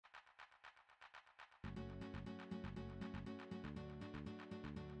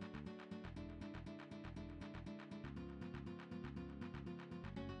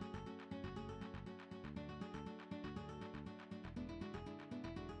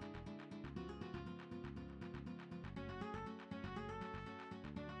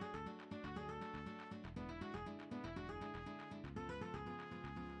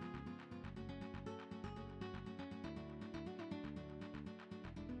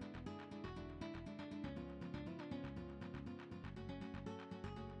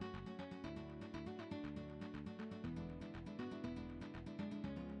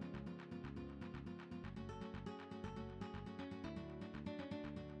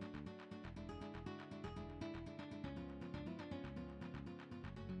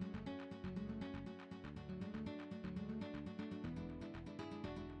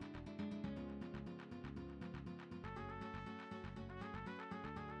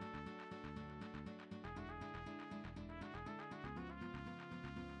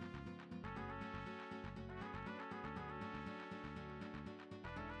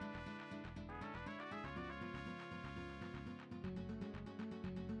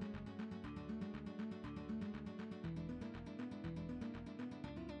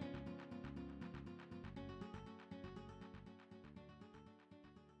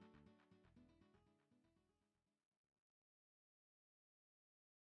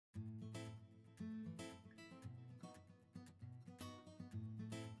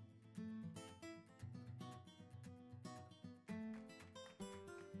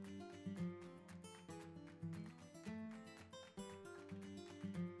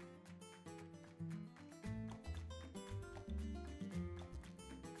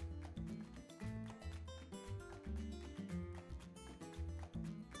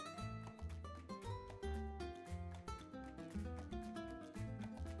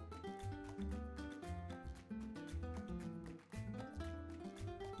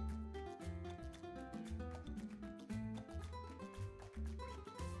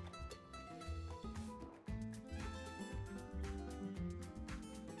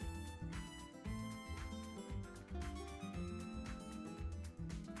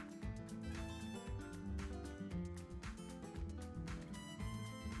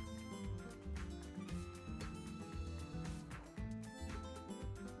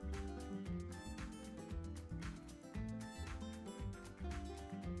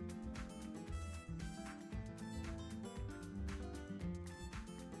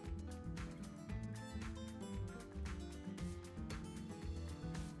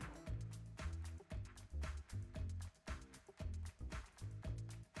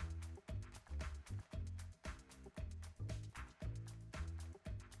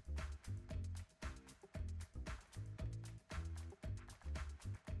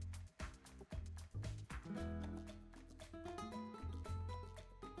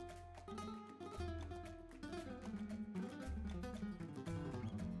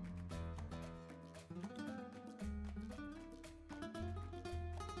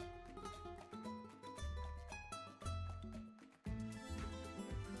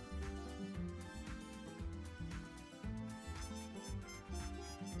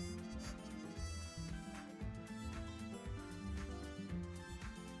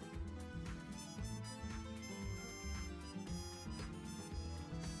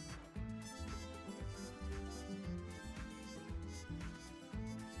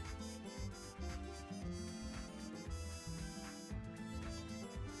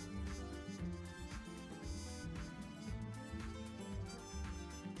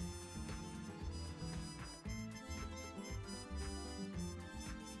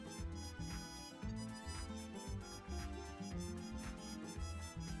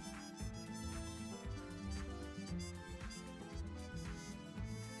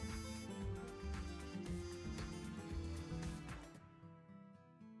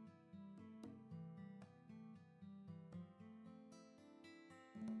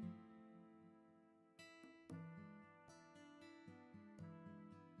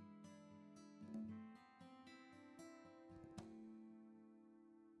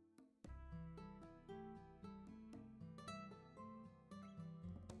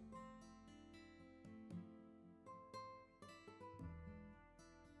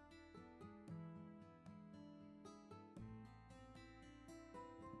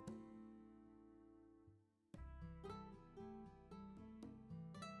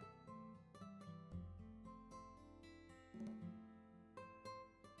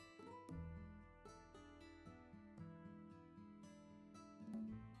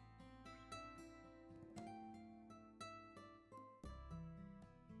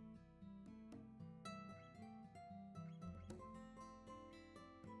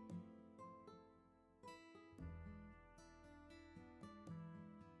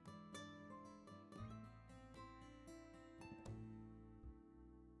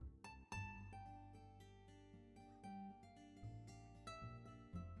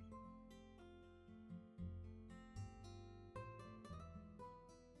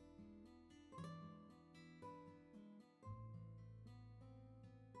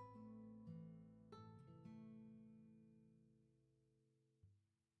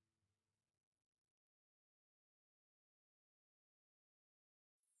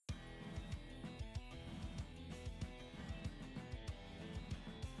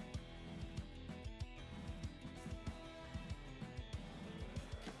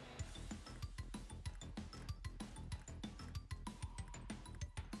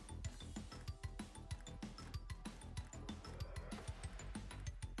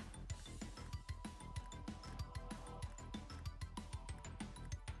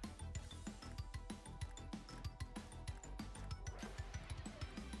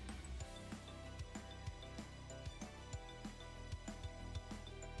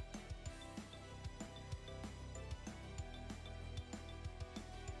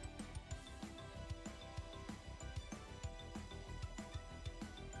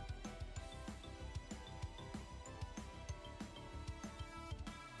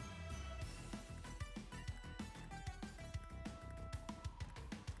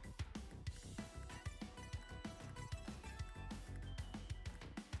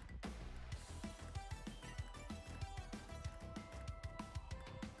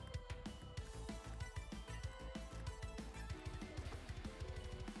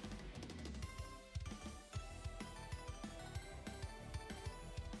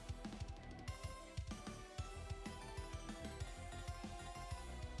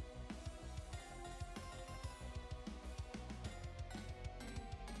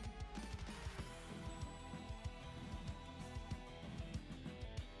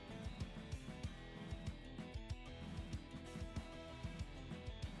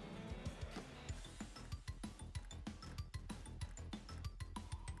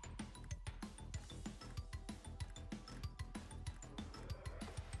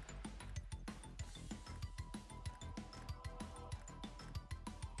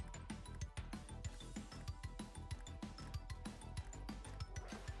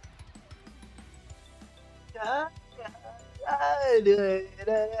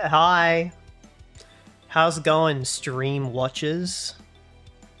Hi. How's it going, stream watchers?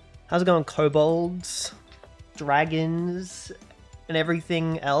 How's it going, kobolds, dragons, and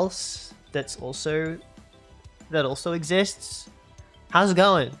everything else that also exists? How's it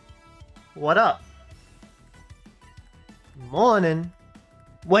going? What up? Morning.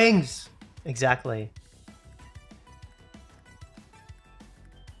 Wings. Exactly.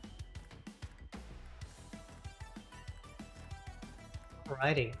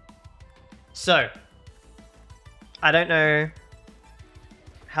 Alrighty. So, I don't know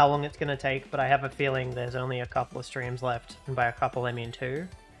how long it's going to take, but I have a feeling there's only a couple of streams left, and by a couple I mean 2,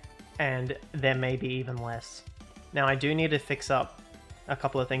 and there may be even less. Now I do need to fix up a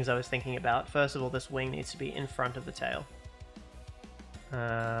couple of things I was thinking about. First of all, this wing needs to be in front of the tail.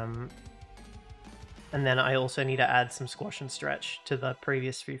 And then I also need to add some squash and stretch to the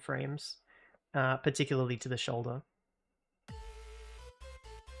previous few frames, particularly to the shoulder.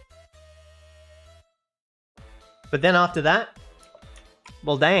 But then after that,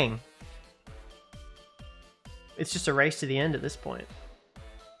 well, dang. It's just a race to the end at this point.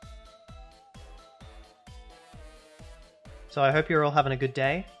 So I hope you're all having a good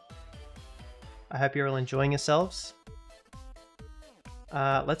day. I hope you're all enjoying yourselves.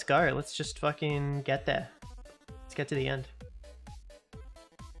 Let's go. Let's just fucking get there. Let's get to the end.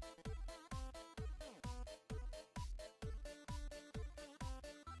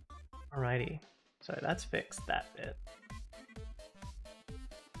 Alrighty. So that's fixed that bit.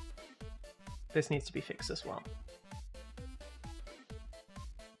 This needs to be fixed as well.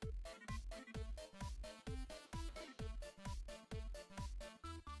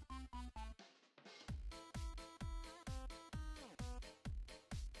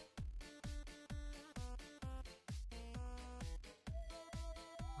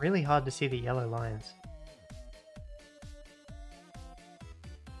 Really hard to see the yellow lines.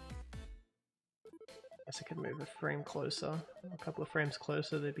 Guess I could move a frame closer. A couple of frames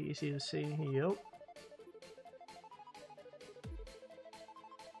closer, they'd be easier to see. Yep.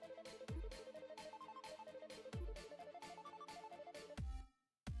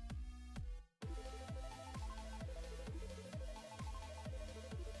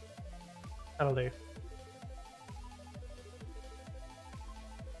 That'll do.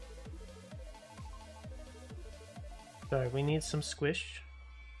 So we need some squish.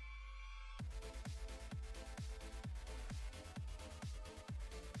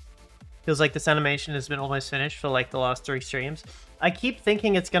 Feels like this animation has been almost finished for like the last 3 streams. I keep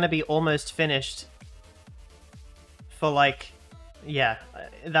thinking it's going to be almost finished for like, yeah,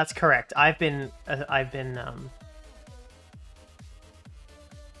 that's correct. I've been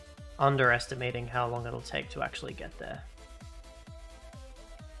underestimating how long it'll take to actually get there.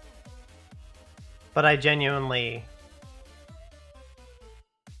 But I genuinely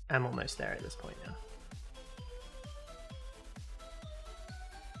am almost there at this point now.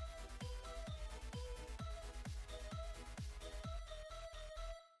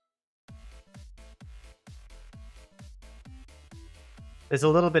 There's a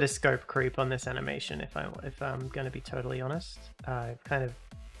little bit of scope creep on this animation, if I'm going to be totally honest. I've kind of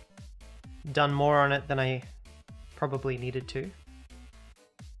done more on it than I probably needed to.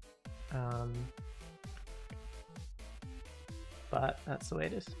 But that's the way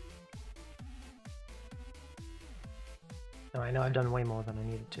it is. No, I know I've done way more than I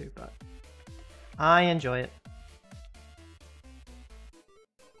needed to, but I enjoy it.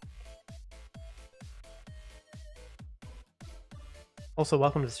 Also,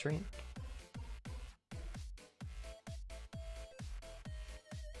 welcome to the stream.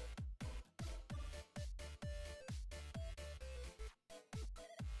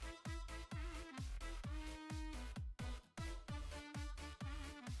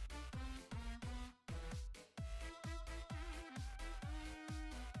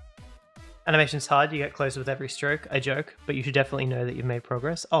 Animation's hard, you get closer with every stroke. I joke, but you should definitely know that you've made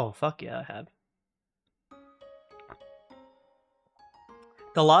progress. Oh, fuck yeah, I have.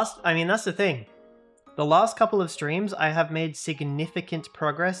 I mean, that's the thing. The last couple of streams, I have made significant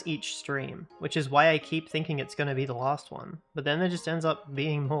progress each stream, which is why I keep thinking it's going to be the last one. But then there just ends up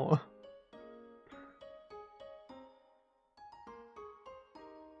being more.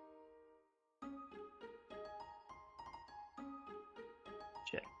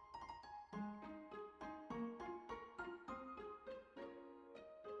 Shit.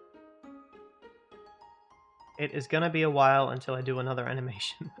 It is going to be a while until I do another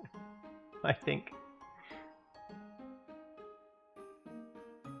animation, I think.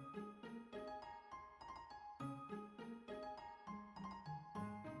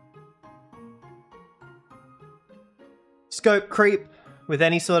 Scope creep with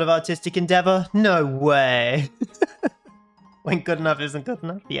any sort of artistic endeavor? No way. When good enough isn't good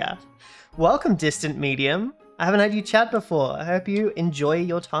enough? Yeah. Welcome, Distant Medium. I haven't had you chat before. I hope you enjoy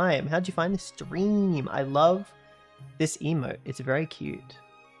your time. How'd you find the stream? I love this emote. It's very cute.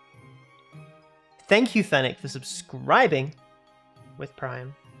 Thank you, Fennec, for subscribing with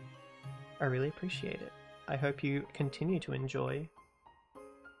Prime. I really appreciate it. I hope you continue to enjoy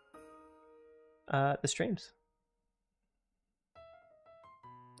the streams.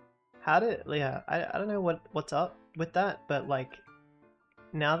 I don't know what's up with that, but like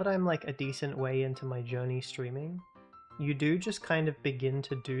now that I'm like a decent way into my journey streaming, you do just kind of begin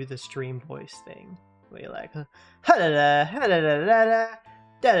to do the stream voice thing where you're like ha-da-da, ha-da-da-da-da,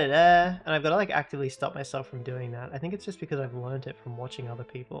 da-da-da, and I've got to like actively stop myself from doing that. I think it's just because I've learned it from watching other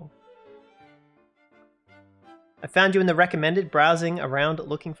people. I found you in the recommended, browsing around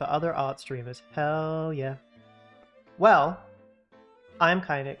looking for other art streamers. Hell yeah. Well, I'm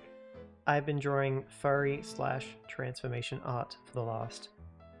Kynic. I've been drawing furry / transformation art for the last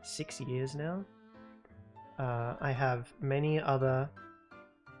 6 years now. I have many other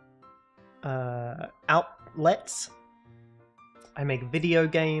outlets. I make video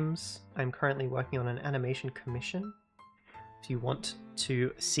games. I'm currently working on an animation commission. If you want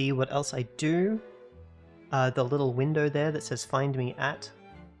to see what else I do, the little window there that says "Find Me At"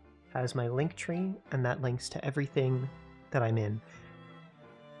 has my link tree, and that links to everything that I'm in.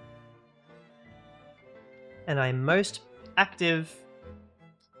 And I'm most active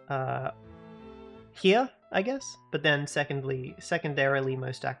here, I guess. But then secondarily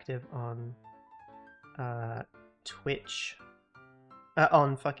most active on Twitch.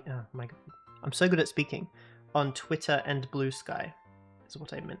 On fucking oh my god, I'm so good at speaking. On Twitter and Blue Sky is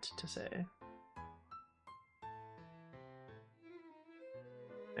what I meant to say.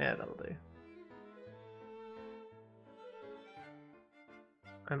 Yeah, that'll do.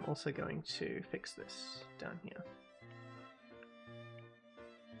 I'm also going to fix this down here.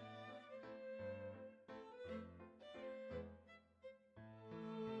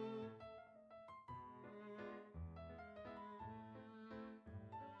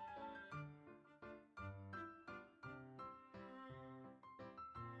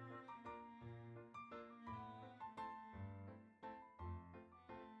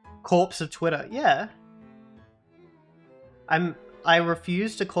 Corpse of Twitter, yeah. I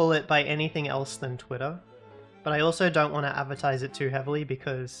refuse to call it by anything else than Twitter, but I also don't want to advertise it too heavily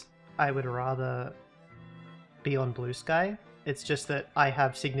because I would rather be on Blue Sky. It's just that I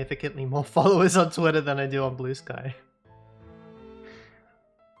have significantly more followers on Twitter than I do on Blue Sky.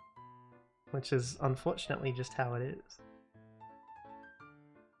 Which is unfortunately just how it is.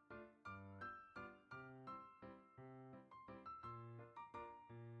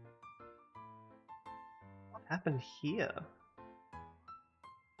 What happened here?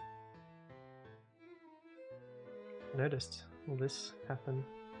 Noticed all this happen.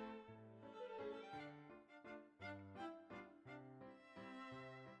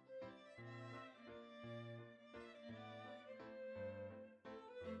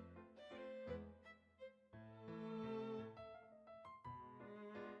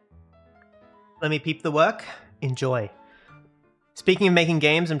 Let me peep the work. Enjoy. Speaking of making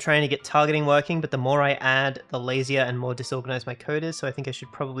games, I'm trying to get targeting working, but the more I add, the lazier and more disorganized my code is, so I think I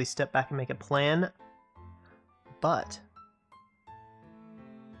should probably step back and make a plan. But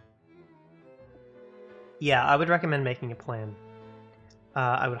yeah, I would recommend making a plan.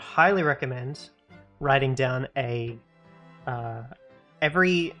 I would highly recommend writing down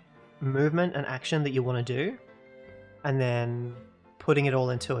every movement and action that you want to do, and then putting it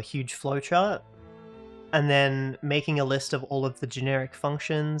all into a huge flowchart, and then making a list of all of the generic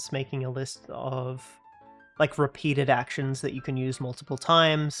functions, making a list of like repeated actions that you can use multiple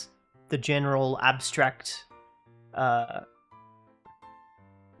times, the general abstract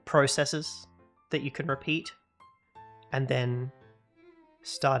processes that you can repeat, and then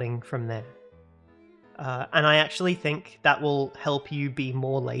starting from there. And I actually think that will help you be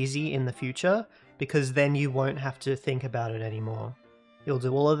more lazy in the future, because then you won't have to think about it anymore. You'll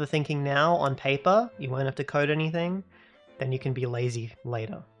do all of the thinking now on paper, you won't have to code anything, then you can be lazy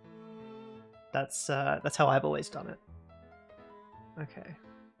later. That's how I've always done it. Okay.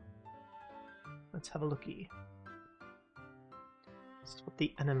 Let's have a looky. This is what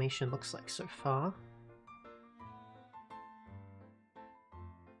the animation looks like so far.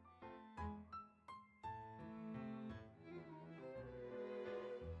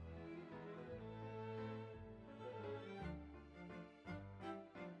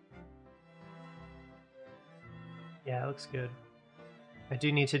 Yeah, it looks good. I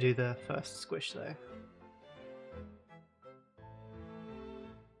do need to do the first squish though.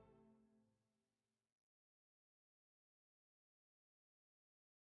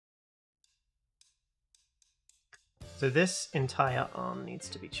 So this entire arm needs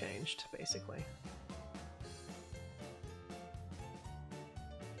to be changed, basically.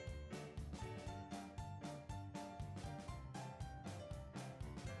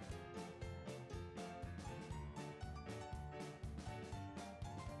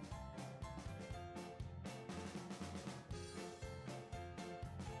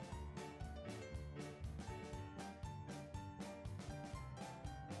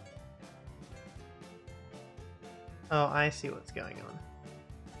 Oh, I see what's going on.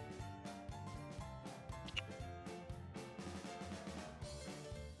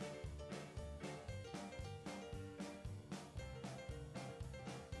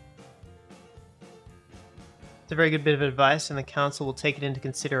 It's a very good bit of advice, and the council will take it into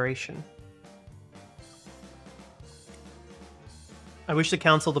consideration. I wish the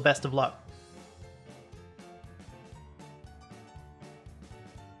council the best of luck.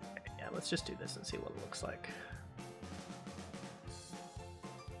 Yeah, let's just do this and see what it looks like.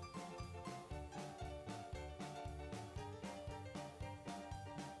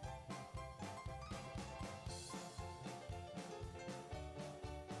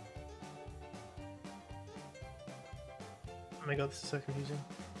 Oh my god, this is so confusing.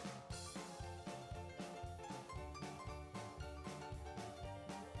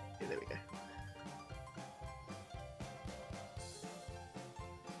 Okay, there we go.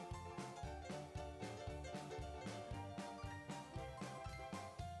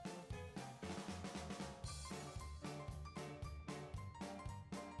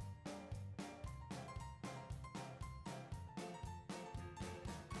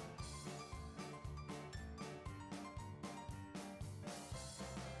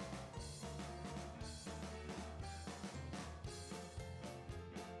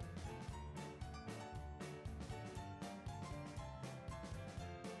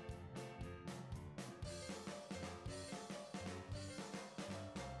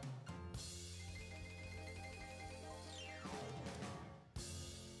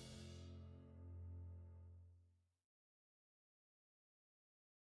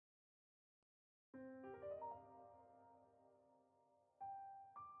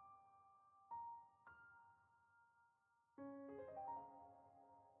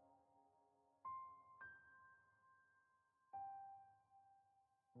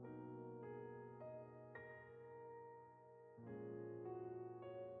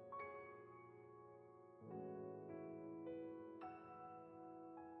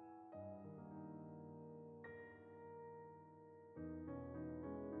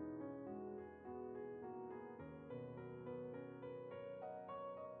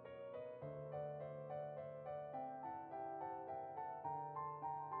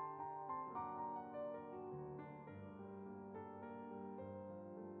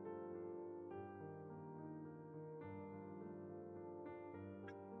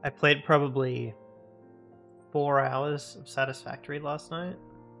 I played probably 4 hours of Satisfactory last night.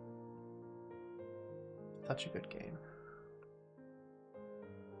 Such a good game.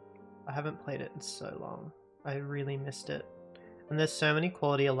 I haven't played it in so long. I really missed it. And there's so many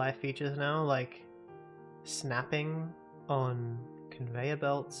quality of life features now, like snapping on conveyor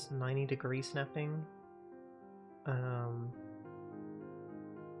belts, 90-degree snapping,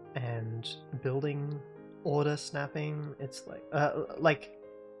 and building order snapping. It's like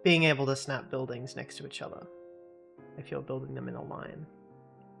being able to snap buildings next to each other if you're building them in a line.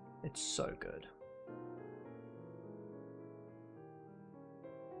 It's so good.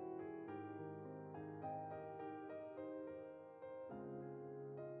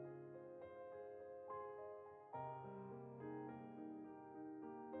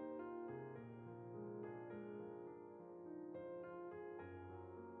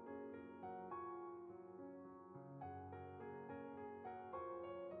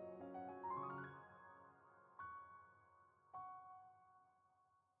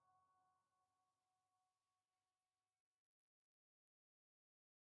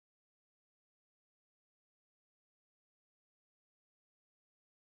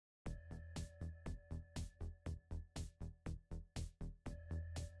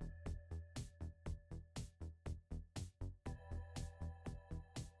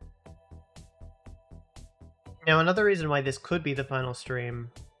 Now, another reason why this could be the final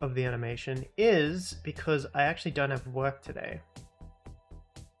stream of the animation is because I actually don't have work today.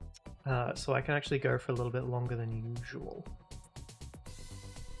 So I can actually go for a little bit longer than usual.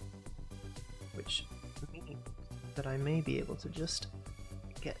 Which means that I may be able to just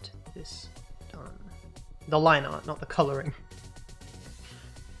get this done. The line art, not the coloring.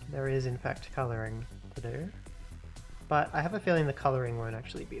 There is, in fact, coloring to do. But I have a feeling the coloring won't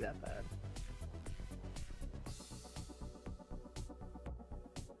actually be that bad.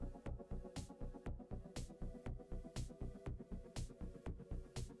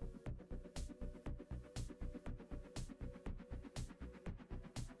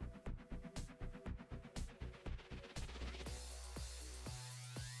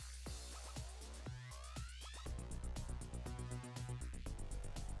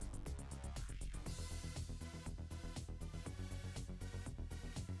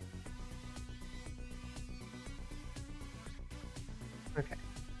 Okay.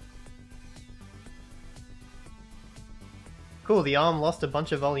 Cool, the arm lost a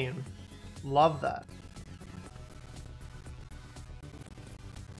bunch of volume. Love that.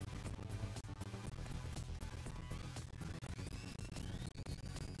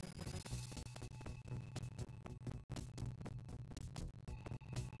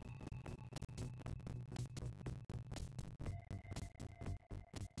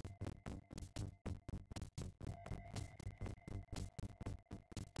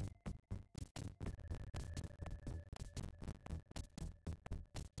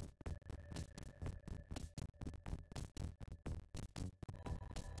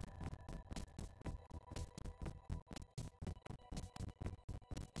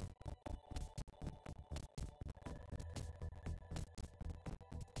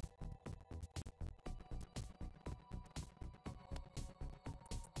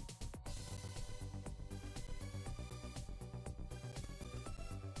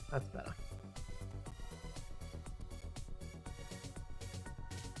 That's better.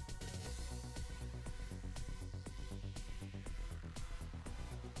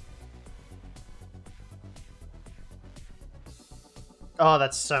 Oh,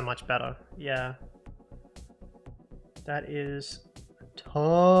 that's so much better. Yeah. That is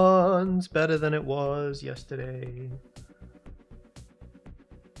tons better than it was yesterday.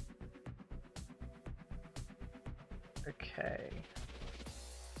 Okay.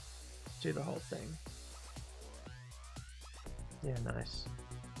 Do the whole thing. Yeah, nice.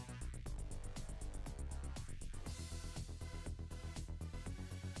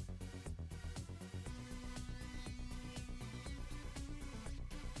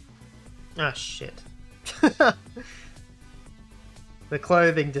 Ah, shit. The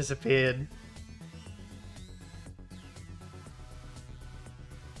clothing disappeared.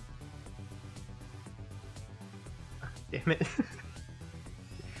 Ah, damn it.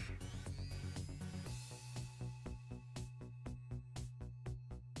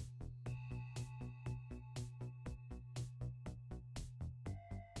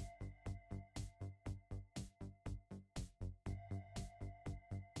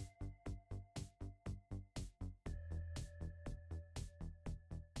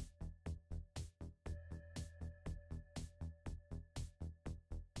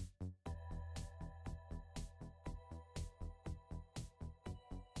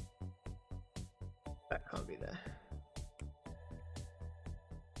 That can't be there.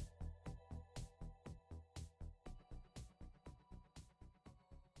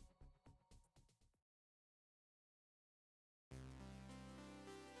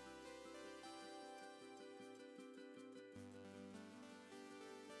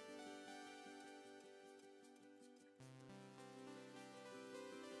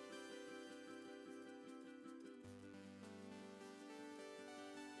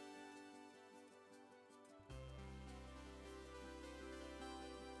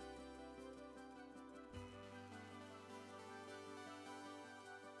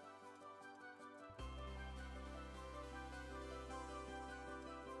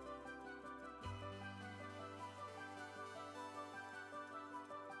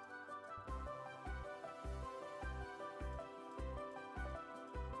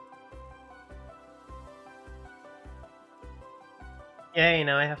 Yay,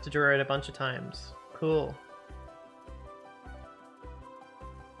 now I have to draw it a bunch of times. Cool.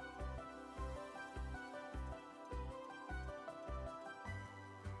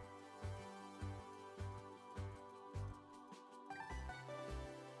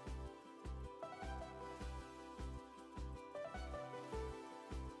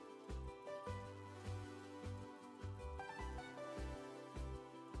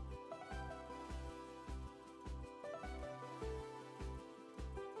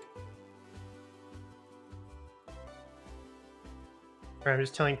 I'm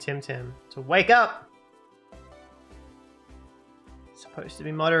just telling Tim to wake up! He's supposed to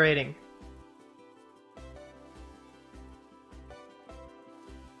be moderating.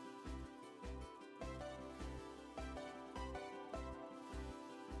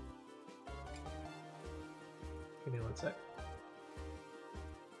 Give me one sec.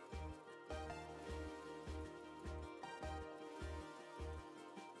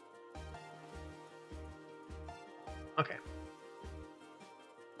 Okay.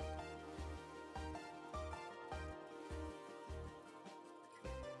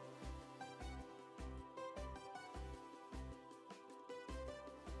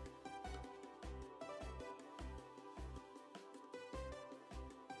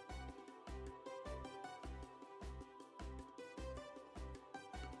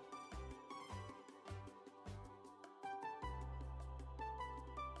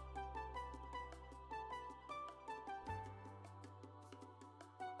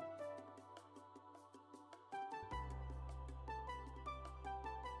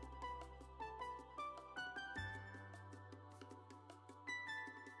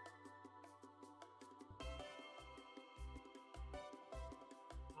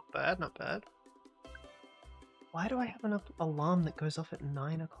 Not bad. Why do I have an alarm that goes off at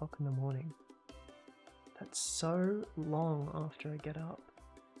 9 o'clock in the morning? That's so long after I get up.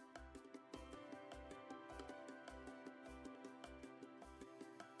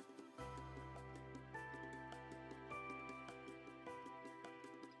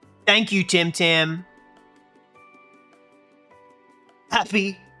 Thank you, Tim.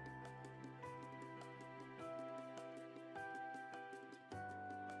 Happy.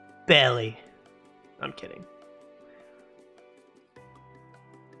 Barely. I'm kidding.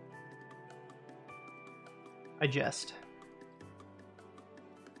 I jest.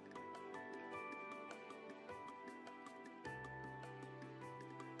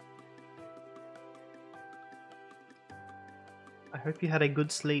 I hope you had a good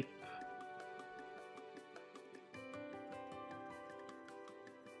sleep.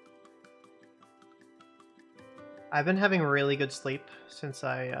 I've been having really good sleep since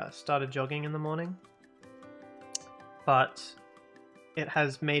I started jogging in the morning, but it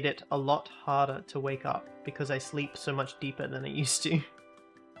has made it a lot harder to wake up because I sleep so much deeper than I used to.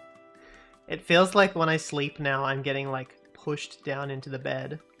 It feels like when I sleep now, I'm getting like pushed down into the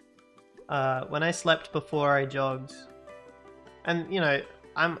bed. When I slept before I jogged, and you know,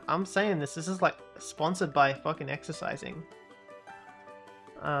 I'm saying this is like sponsored by fucking exercising.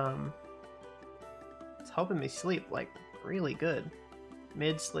 It's helping me sleep like really good.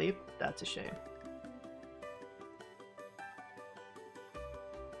 Mid-sleep, that's a shame.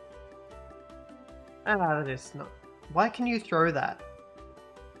 That is not... Why can you throw that?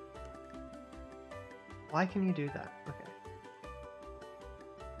 Why can you do that? Okay.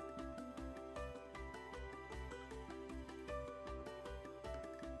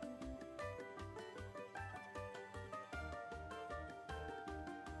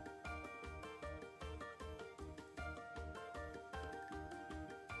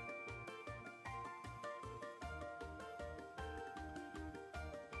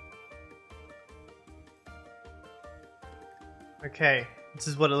 Okay, this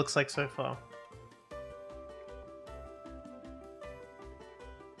is what it looks like so far.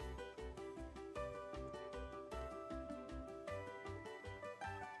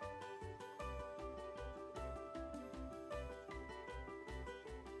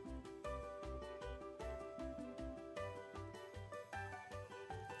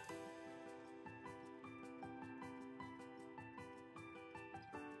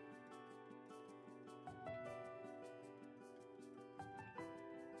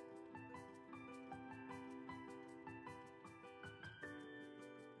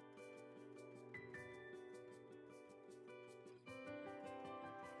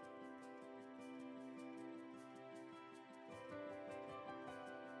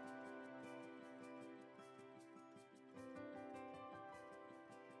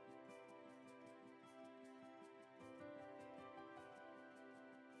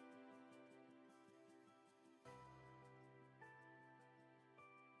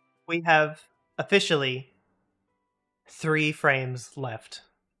 We have officially 3 frames left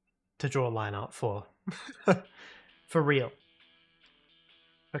to draw a line art for. For real.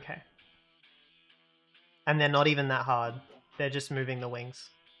 Okay. And they're not even that hard. They're just moving the wings.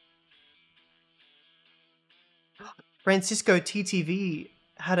 Francisco TTV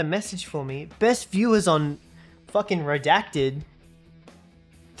had a message for me. Best viewers on fucking Redacted.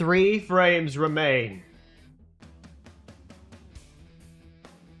 3 frames remain.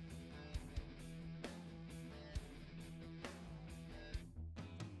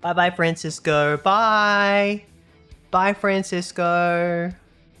 Bye-bye, Francisco. Bye. Bye, Francisco.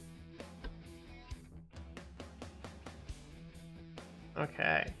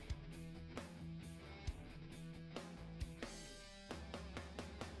 Okay.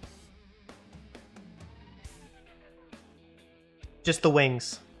 Just the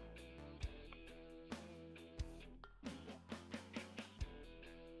wings.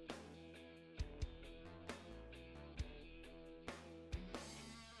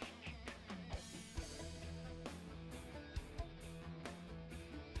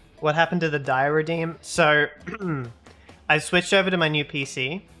 What happened to the die redeem? So, I switched over to my new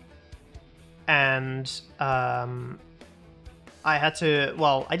PC, and I had to,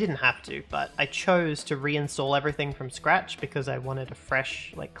 well, I didn't have to, but I chose to reinstall everything from scratch because I wanted a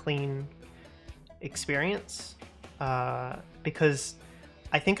fresh, like, clean experience. Because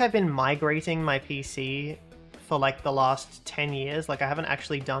I think I've been migrating my PC for, like, the last 10 years. Like, I haven't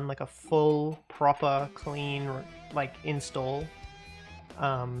actually done, like, a full, proper, clean, like, install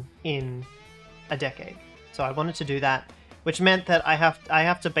in a decade. So I wanted to do that, which meant that I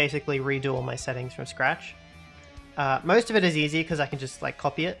have to basically redo all my settings from scratch. Most of it is easy because I can just like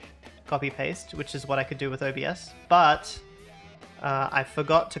copy paste, which is what I could do with OBS. But I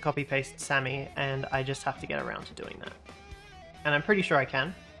forgot to copy paste Sammy, and I just have to get around to doing that. And I'm pretty sure I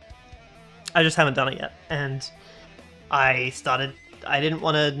can. I just haven't done it yet. And I didn't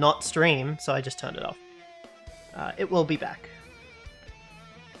want to not stream, so I just turned it off. It will be back.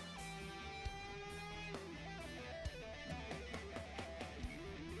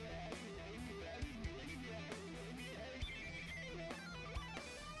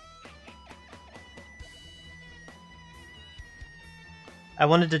 I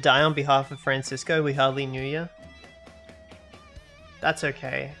wanted to die on behalf of Francisco. We hardly knew you. That's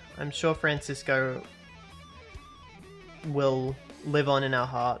okay. I'm sure Francisco will live on in our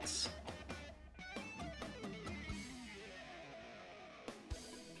hearts.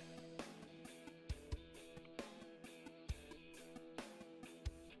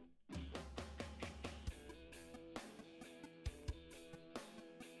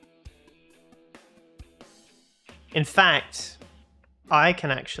 In fact, I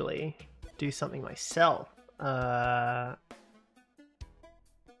can actually do something myself. What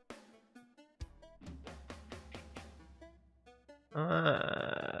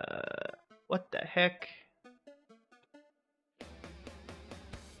the heck?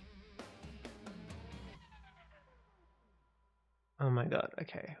 Oh my god,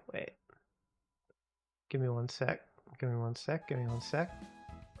 okay, wait. Give me one sec. Give me one sec. Give me one sec.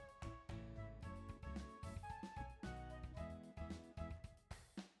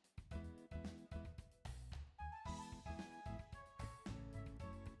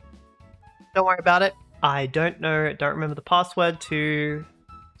 Don't worry about it. I don't remember the password to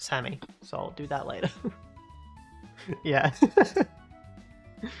Sammy, so I'll do that later. Yeah.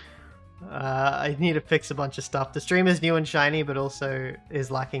 I need to fix a bunch of stuff. The stream is new and shiny, but also is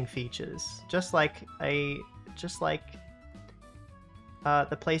lacking features. Just like the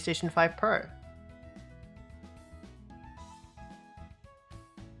PlayStation 5 Pro.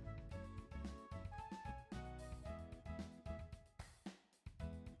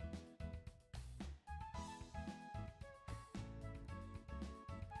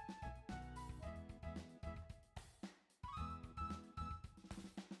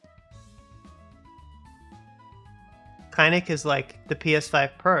 Kynic is like the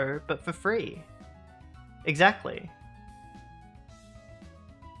PS5 Pro, but for free. Exactly.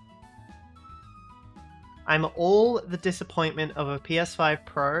 I'm all the disappointment of a PS5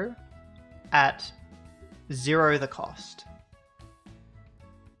 Pro at 0 the cost.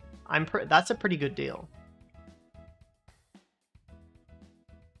 That's a pretty good deal.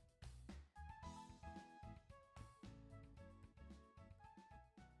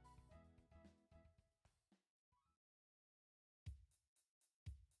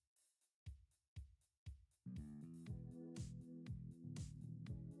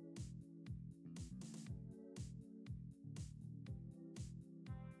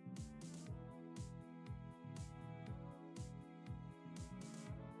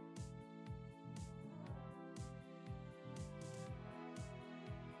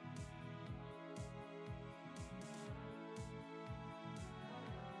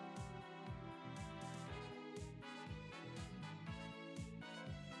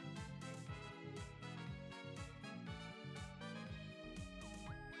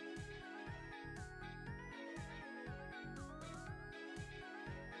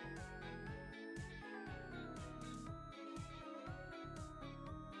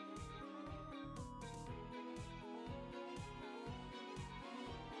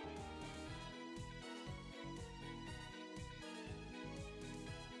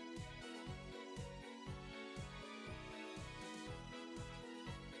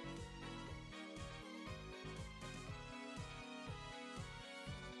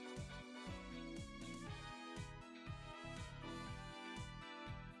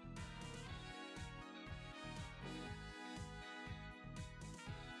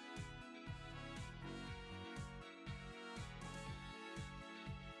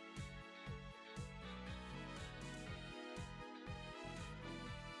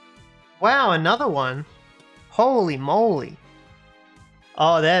 Wow, another one. Holy moly.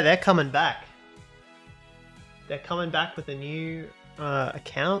 Oh, they're coming back. They're coming back with a new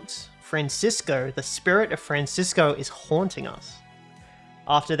account. Francisco, the spirit of Francisco is haunting us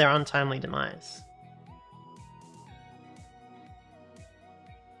after their untimely demise.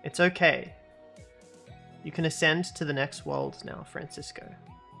 It's okay. You can ascend to the next world now, Francisco.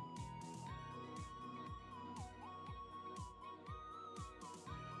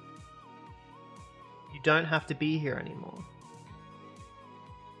 You don't have to be here anymore.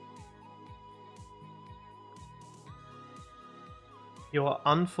 Your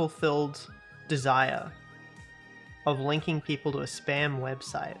unfulfilled desire of linking people to a spam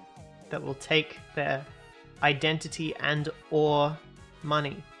website that will take their identity and or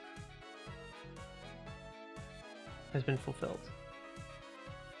money has been fulfilled.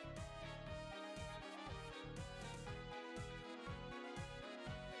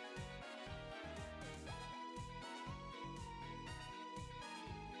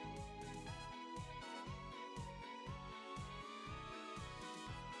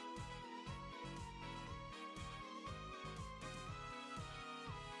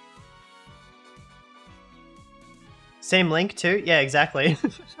 Same link too? Yeah, exactly.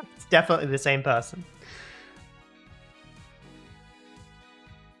 It's definitely the same person.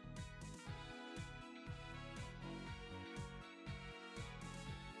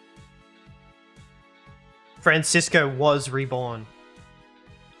 Francisco was reborn.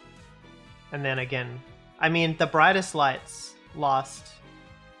 And then again, I mean, the brightest lights last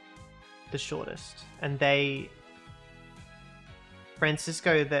the shortest. And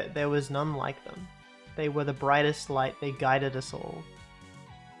Francisco, there was none like them. They were the brightest light. They guided us all.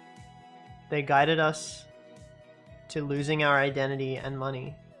 They guided us to losing our identity and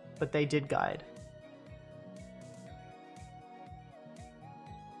money, but they did guide.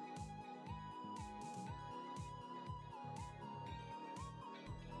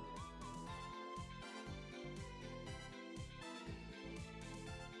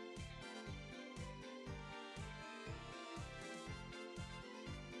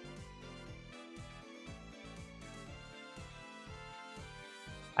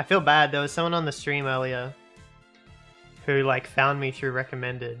 I feel bad. There was someone on the stream earlier who like found me through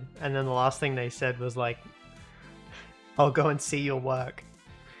recommended, and then the last thing they said was like, I'll go and see your work.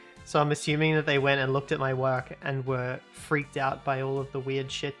 So I'm assuming that they went and looked at my work and were freaked out by all of the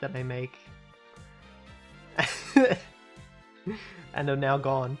weird shit that I make. And are now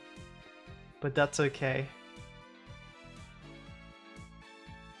gone. But that's okay.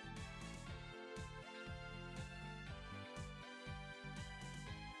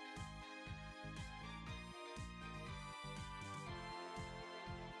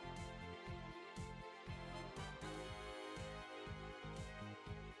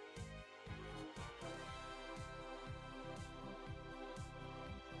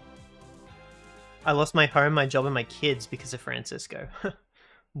 I lost my home, my job, and my kids because of Francisco.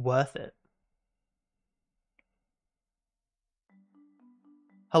 Worth it.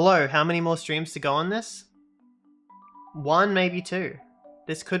 Hello, how many more streams to go on this? One, maybe two.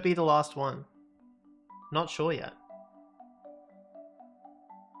 This could be the last one. Not sure yet.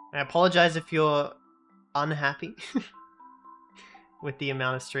 I apologize if you're unhappy with the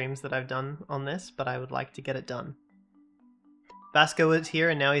amount of streams that I've done on this, but I would like to get it done. Vasco was here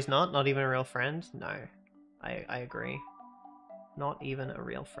and now he's not? Not even a real friend? No. I agree. Not even a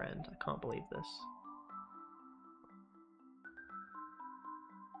real friend. I can't believe this.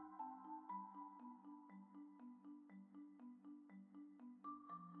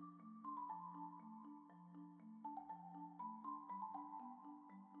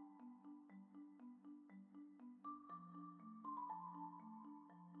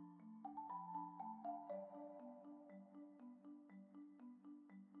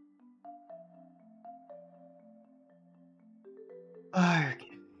 Okay.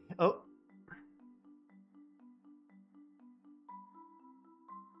 Oh.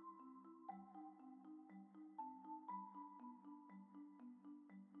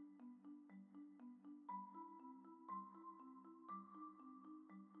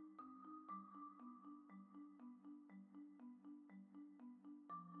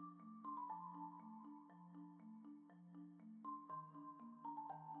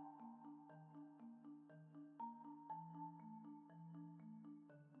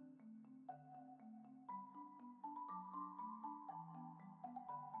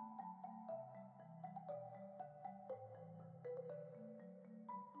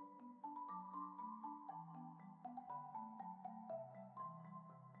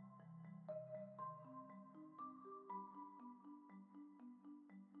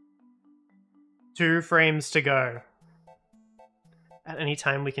 2 frames to go. At any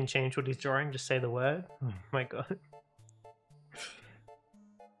time we can change what he's drawing, just say the word. Oh my god.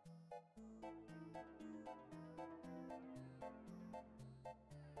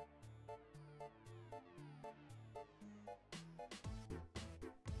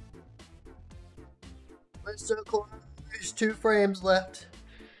 Let's circle. There's 2 frames left.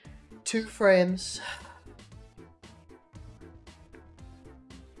 2 frames.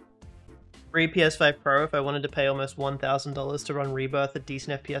 Free PS5 Pro. If I wanted to pay almost $1,000 to run Rebirth at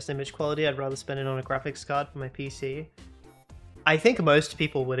decent FPS image quality, I'd rather spend it on a graphics card for my PC. I think most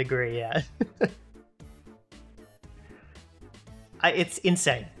people would agree, yeah. It's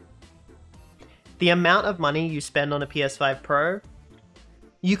insane. The amount of money you spend on a PS5 Pro,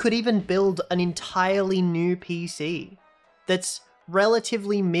 you could even build an entirely new PC that's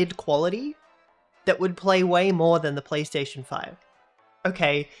relatively mid-quality that would play way more than the PlayStation 5.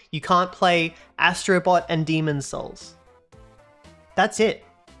 Okay, you can't play Astrobot and Demon's Souls. That's it.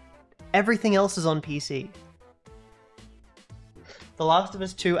 Everything else is on PC. The Last of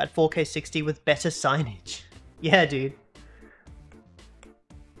Us 2 at 4K 60 with better signage. Yeah, dude.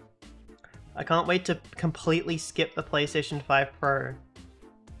 I can't wait to completely skip the PlayStation 5 Pro.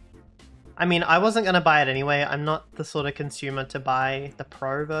 I mean, I wasn't going to buy it anyway. I'm not the sort of consumer to buy the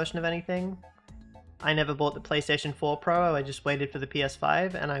Pro version of anything. I never bought the PlayStation 4 Pro, I just waited for the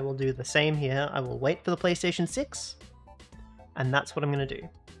PS5, and I will do the same here. I will wait for the PlayStation 6, and that's what I'm going to do.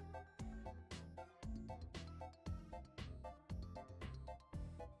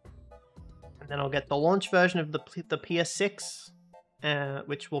 And then I'll get the launch version of the PS6,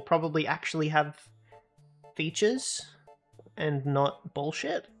 which will probably actually have features and not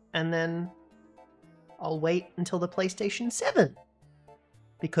bullshit, and then I'll wait until the PlayStation 7.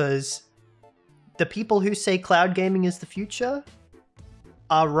 Because the people who say cloud gaming is the future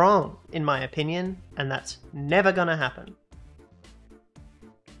are wrong, in my opinion, and that's never gonna happen.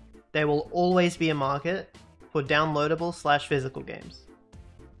 There will always be a market for downloadable / physical games.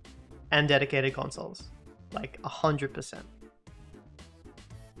 And dedicated consoles. Like, 100%.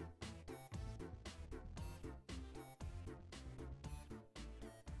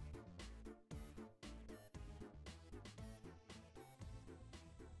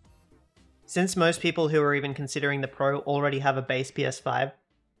 Since most people who are even considering the Pro already have a base PS5,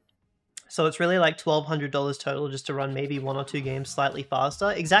 so it's really like $1,200 total just to run maybe 1 or 2 games slightly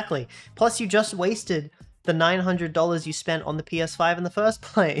faster. Exactly. Plus you just wasted the $900 you spent on the PS5 in the first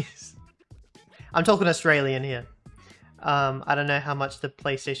place. I'm talking Australian here. I don't know how much the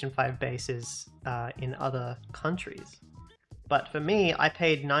PlayStation 5 base is in other countries. But for me, I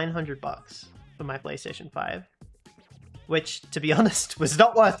paid $900 for my PlayStation 5, which, to be honest, was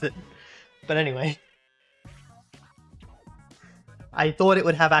not worth it. But anyway, I thought it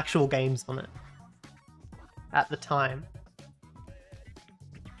would have actual games on it at the time.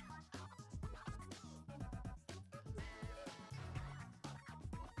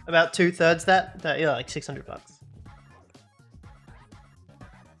 About 2/3 that, yeah, like $600.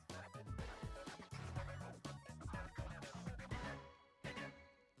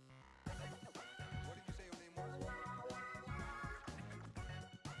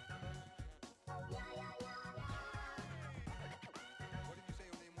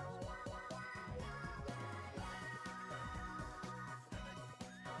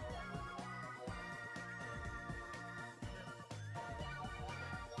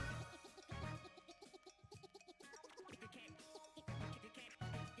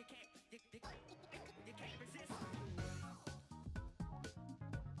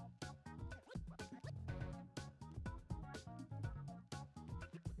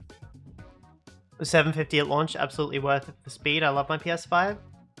 The $750 at launch, absolutely worth it for the speed. I love my PS5.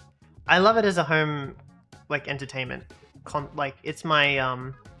 I love it as a home, like, entertainment. It's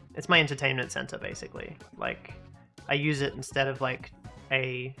my entertainment center, basically. Like, I use it instead of, like,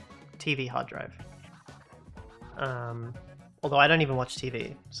 a TV hard drive. Although I don't even watch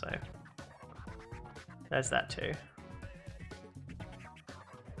TV, so there's that too.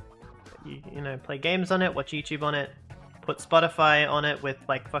 You know, play games on it, watch YouTube on it, put Spotify on it with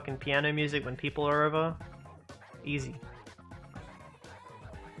like fucking piano music when people are over. Easy.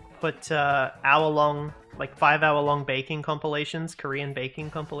 Put hour-long, like 5-hour-long baking compilations, Korean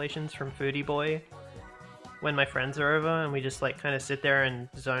baking compilations from Foodie Boy when my friends are over, and we just like kind of sit there and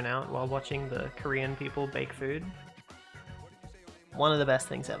zone out while watching the Korean people bake food. One of the best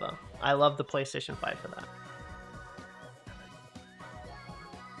things ever. I love the PlayStation 5 for that.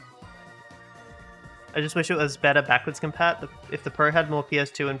 I just wish it was better backwards compat. If the Pro had more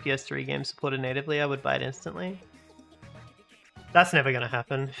PS2 and PS3 games supported natively, I would buy it instantly. That's never going to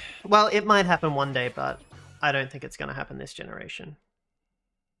happen. Well, it might happen one day, but I don't think it's going to happen this generation.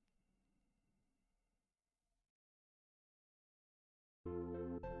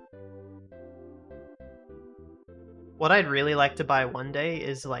 What I'd really like to buy one day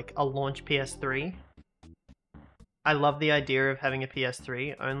is like a launch PS3. I love the idea of having a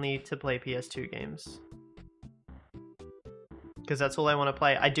PS3 only to play PS2 games. Because that's all I want to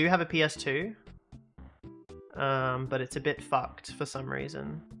play. I do have a PS2, but it's a bit fucked for some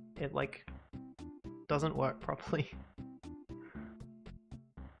reason. It like doesn't work properly.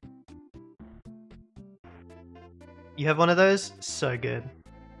 You have one of those? So good.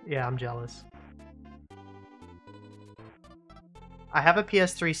 Yeah, I'm jealous. I have a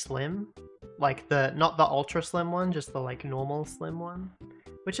PS3 Slim, like not the ultra slim one, just the like normal slim one,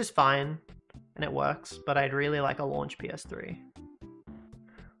 which is fine and it works, but I'd really like a launch PS3.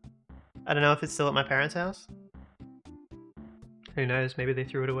 I don't know if it's still at my parents' house. Who knows, maybe they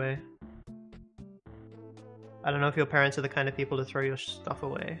threw it away. I don't know if your parents are the kind of people to throw your stuff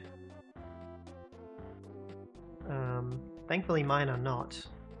away. Thankfully mine are not,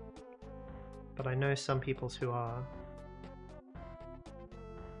 but I know some people's who are.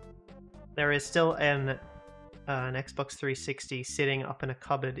 There is still an Xbox 360 sitting up in a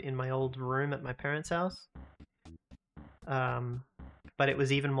cupboard in my old room at my parents' house. But it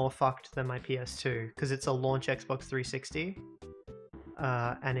was even more fucked than my PS2 because it's a launch Xbox 360,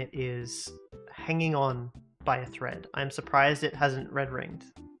 and it is hanging on by a thread. I'm surprised it hasn't red ringed.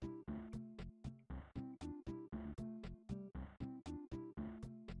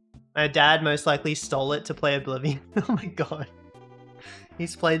 My dad most likely stole it to play Oblivion. Oh my god.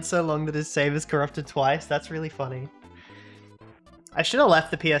 He's played so long that his save is corrupted twice. That's really funny. I should have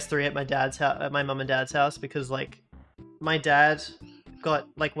left the PS3 at my dad's house, at my mum and dad's house, because like my dad got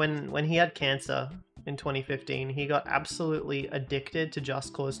like when he had cancer in 2015, he got absolutely addicted to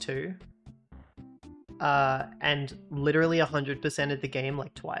Just Cause 2. And literally 100%ed the game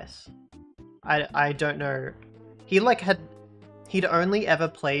like twice. I don't know. He'd only ever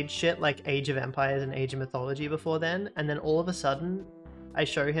played shit like Age of Empires and Age of Mythology before then, and then all of a sudden, I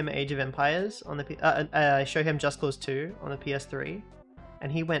show him Age of Empires on the I show him Just Cause 2 on the PS3,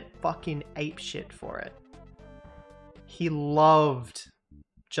 and he went fucking apeshit for it. He loved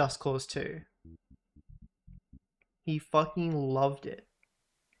Just Cause 2. He fucking loved it.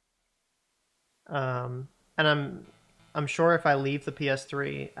 And I'm sure if I leave the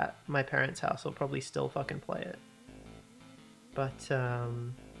PS3 at my parents' house, I'll probably still fucking play it. But, I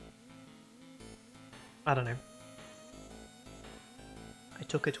don't know. I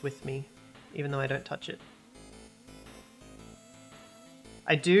took it with me, even though I don't touch it.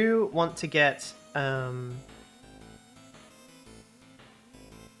 I do want to get, an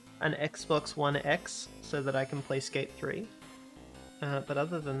Xbox One X so that I can play Skate 3. But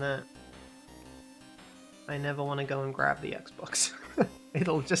other than that, I never want to go and grab the Xbox.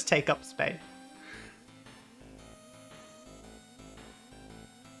 It'll just take up space.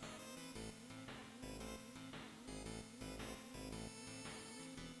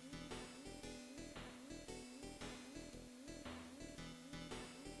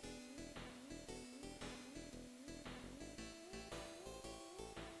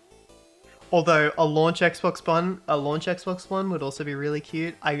 Although a launch Xbox One would also be really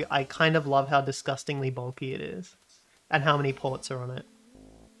cute. I kind of love how disgustingly bulky it is, and how many ports are on it.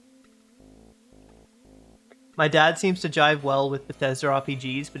 My dad seems to jive well with Bethesda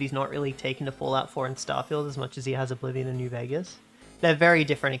RPGs, but he's not really taken to Fallout 4 and Starfield as much as he has Oblivion and New Vegas. They're very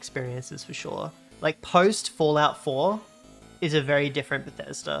different experiences for sure. Like post Fallout 4 is a very different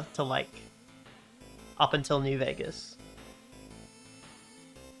Bethesda to like up until New Vegas.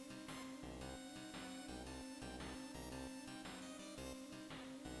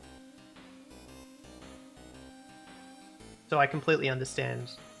 So I completely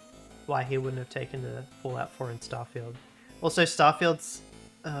understand why he wouldn't have taken the Fallout 4 and Starfield. Also, Starfield's...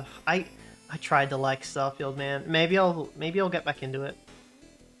 I tried to like Starfield, man. Maybe I'll get back into it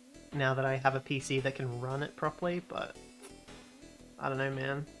now that I have a PC that can run it properly, but I don't know,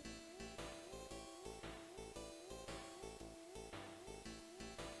 man.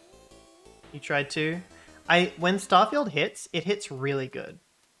 You tried to? When Starfield hits, it hits really good.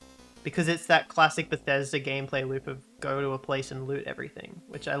 Because it's that classic Bethesda gameplay loop of go to a place and loot everything,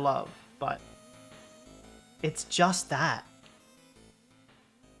 which I love, but it's just that.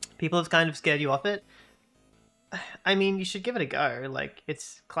 People have kind of scared you off it. I mean, you should give it a go. Like,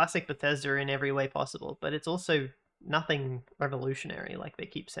 it's classic Bethesda in every way possible, but it's also nothing revolutionary like they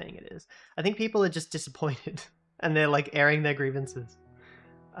keep saying it is. I think people are just disappointed and they're like airing their grievances.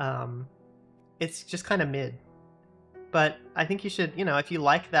 It's just kind of mid. But I think you should, you know, if you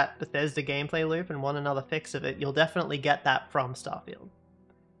like that Bethesda gameplay loop and want another fix of it, you'll definitely get that from Starfield.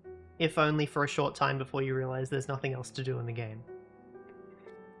 If only for a short time before you realize there's nothing else to do in the game.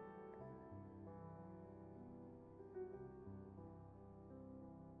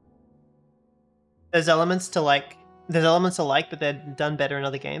 There's elements to like, but they're done better in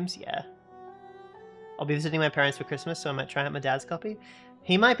other games, yeah. I'll be visiting my parents for Christmas, so I might try out my dad's copy.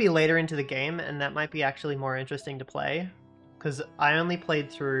 He might be later into the game, and that might be actually more interesting to play. Because I only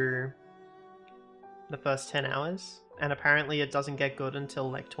played through the first 10 hours, and apparently it doesn't get good until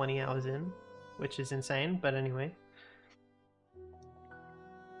like 20 hours in, which is insane, but anyway.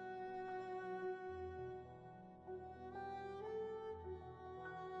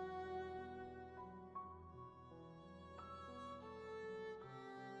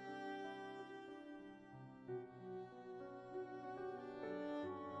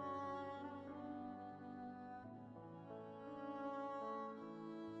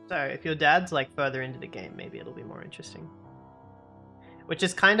 So if your dad's like further into the game, maybe it'll be more interesting. Which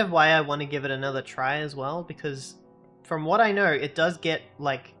is kind of why I want to give it another try as well, because from what I know, it does get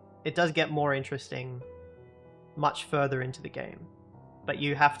more interesting much further into the game. But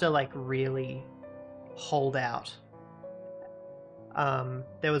you have to like really hold out.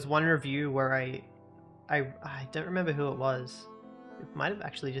 There was one review where I don't remember who it was. It might have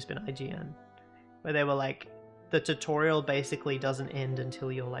actually just been IGN, where they were like, the tutorial basically doesn't end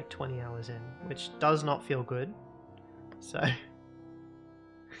until you're like 20 hours in, which does not feel good. So,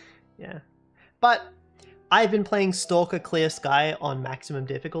 yeah. But I've been playing Stalker Clear Sky on maximum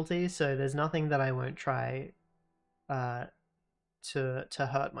difficulty, so there's nothing that I won't try to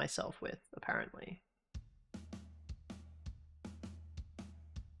hurt myself with, apparently.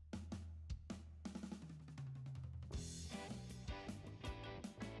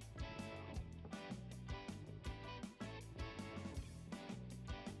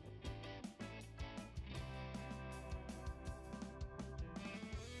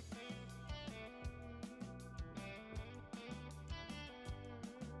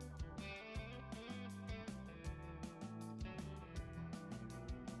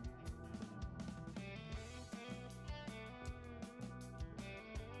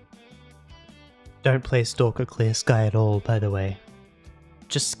 Don't play Stalker Clear Sky at all, by the way.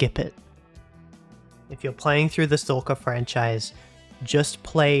 Just skip it. If you're playing through the Stalker franchise, just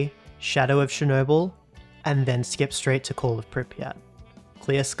play Shadow of Chernobyl and then skip straight to Call of Pripyat.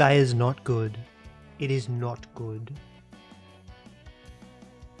 Clear Sky is not good. It is not good.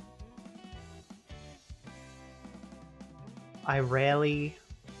 I would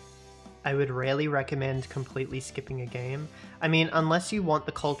rarely recommend completely skipping a game. I mean, unless you want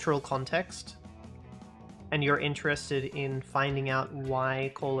the cultural context and you're interested in finding out why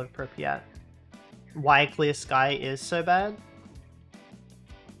Call of Pripyat, why Clear Sky is so bad,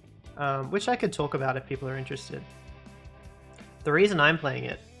 which I could talk about if people are interested. The reason I'm playing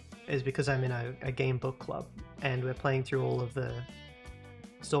it is because I'm in a game book club, and we're playing through all of the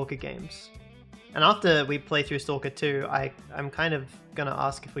Stalker games. And after we play through Stalker 2, I'm kind of gonna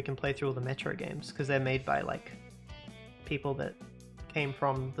ask if we can play through all the Metro games, because they're made by like people that came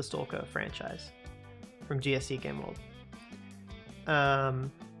from the Stalker franchise, from GSC Game World.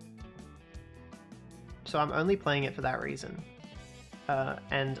 So I'm only playing it for that reason.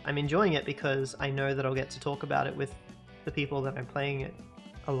 And I'm enjoying it because I know that I'll get to talk about it with the people that I'm playing it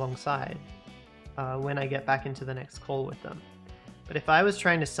alongside when I get back into the next call with them. But if I was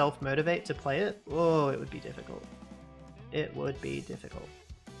trying to self-motivate to play it, oh, it would be difficult. It would be difficult.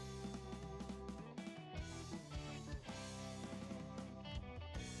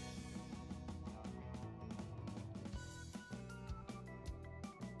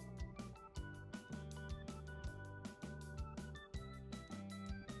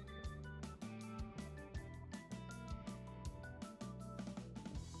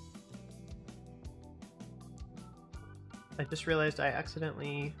 I just realized I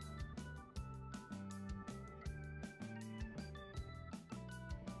accidentally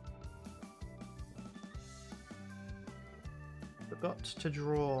forgot to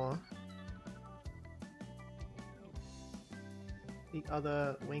draw the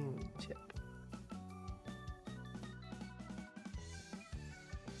other wingtip.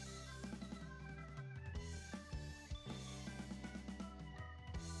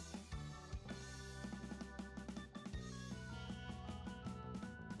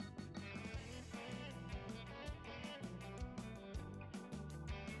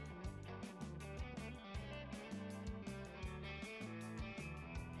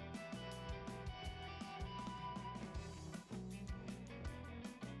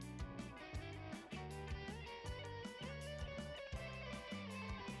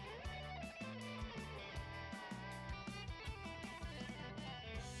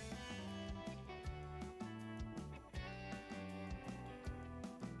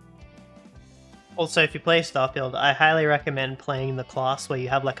 Also, if you play Starfield, I highly recommend playing the class where you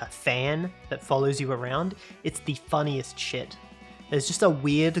have like a fan that follows you around. It's the funniest shit. There's just a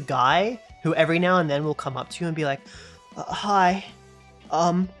weird guy who every now and then will come up to you and be like, hi,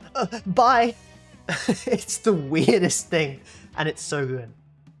 bye. It's the weirdest thing, and it's so good.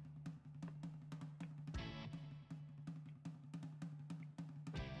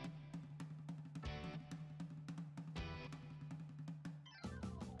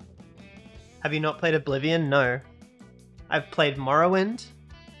 Have you not played Oblivion? No. I've played Morrowind.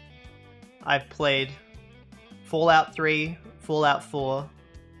 I've played Fallout 3, Fallout 4,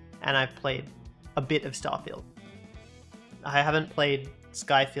 and I've played a bit of Starfield. I haven't played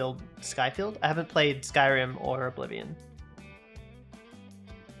Skyfield? I haven't played Skyrim or Oblivion.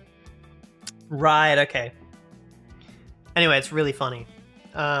 Right, okay. Anyway, it's really funny.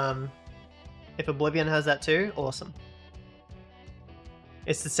 If Oblivion has that too, awesome.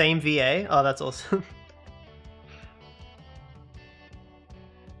 It's the same VA? Oh, that's awesome.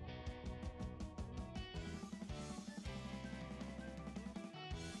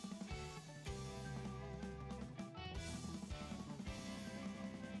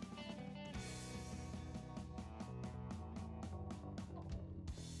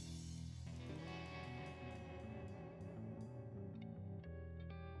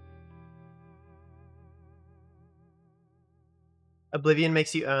 Oblivion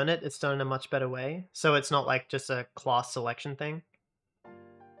makes you earn it. It's done in a much better way. So it's not like just a class selection thing.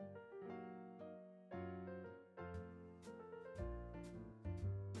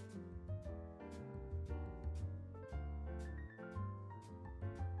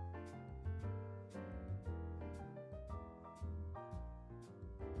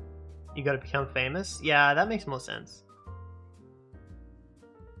 You gotta become famous? Yeah, that makes more sense.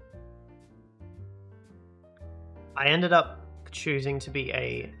 I ended up choosing to be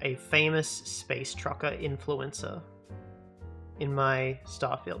a famous space trucker influencer in my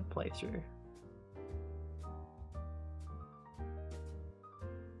Starfield playthrough.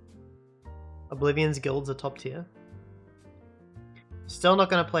 Oblivion's guilds are top tier. Still not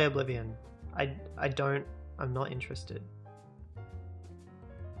gonna play Oblivion. I'm not interested.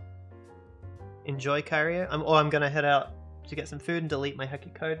 Enjoy Kyrio. I'm gonna head out to get some food and delete my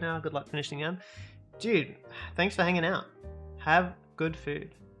Heki code now. Good luck finishing them. Dude, thanks for hanging out. Have good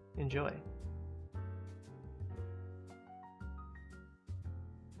food. Enjoy.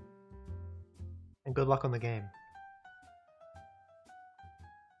 And good luck on the game.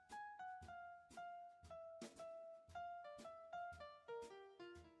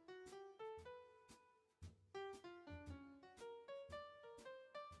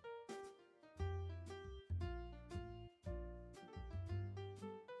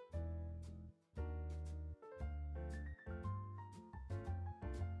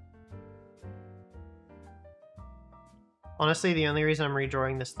 Honestly, the only reason I'm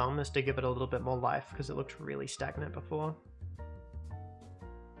redrawing this thumb is to give it a little bit more life, because it looked really stagnant before.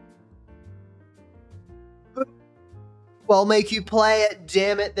 Well, I'll make you play it,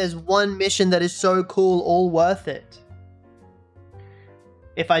 damn it. There's one mission that is so cool, all worth it.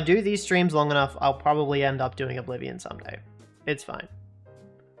 If I do these streams long enough, I'll probably end up doing Oblivion someday. It's fine.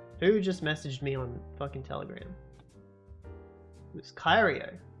 Who just messaged me on fucking Telegram? It was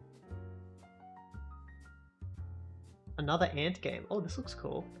Kyrio. Another ant game. Oh, this looks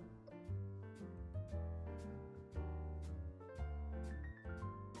cool.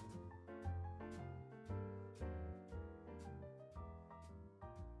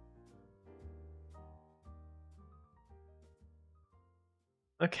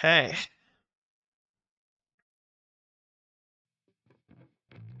 Okay.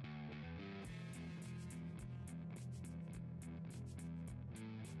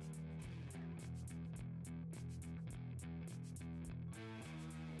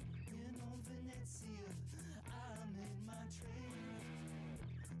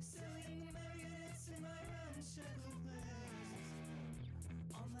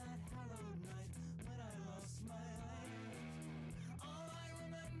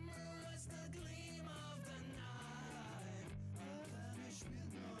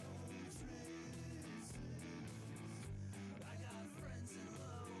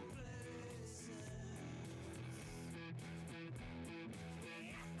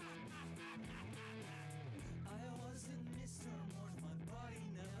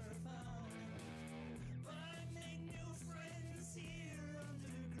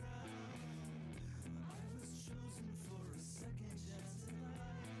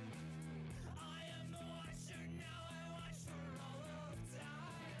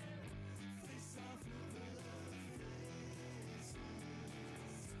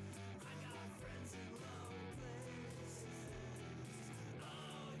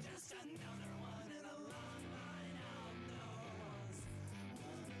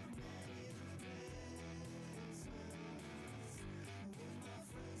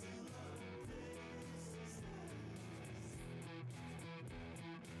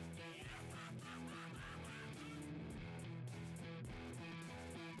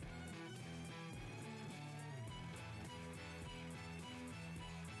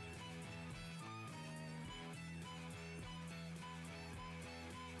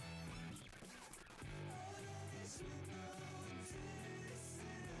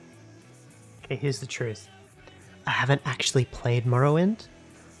 Okay, here's the truth. I haven't actually played Morrowind.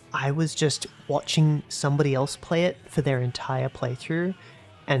 I was just watching somebody else play it for their entire playthrough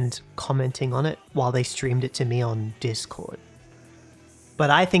and commenting on it while they streamed it to me on Discord. But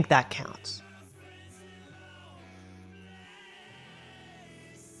I think that counts.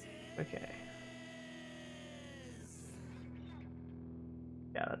 Okay.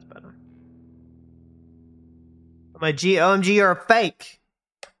 Yeah, that's better. My OMG, you're a fake!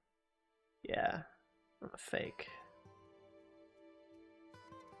 Yeah, I'm a fake.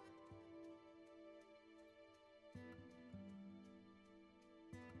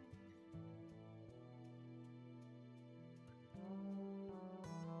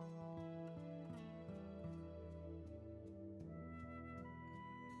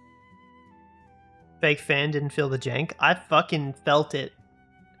 Fake fan didn't feel the jank. I fucking felt it.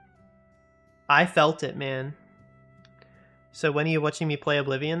 I felt it, man. So when are you watching me play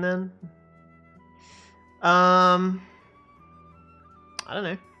Oblivion then? I don't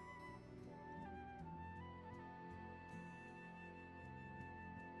know.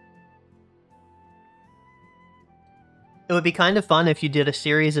 It would be kind of fun if you did a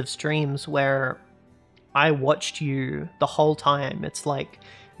series of streams where I watched you the whole time. It's like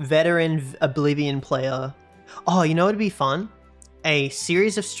veteran Oblivion player. Oh, you know what would be fun? A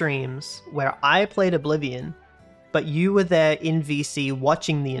series of streams where I played Oblivion, but you were there in VC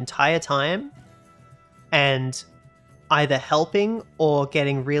watching the entire time and either helping or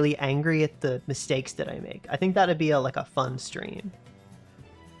getting really angry at the mistakes that I make. I think that'd be like a fun stream.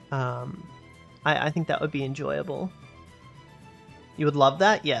 I think that would be enjoyable. You would love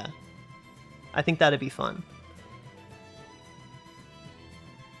that? Yeah. I think that'd be fun.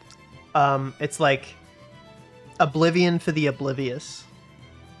 It's like Oblivion for the Oblivious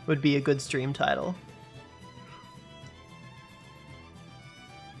would be a good stream title.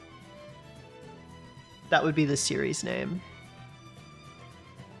 That would be the series name.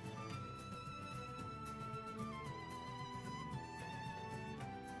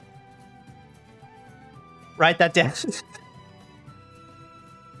 Write that down.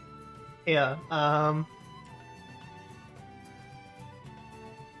 Yeah,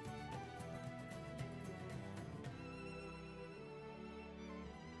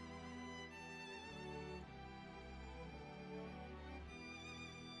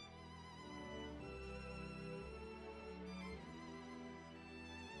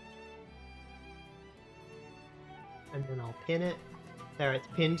 and then I'll pin it. There, it's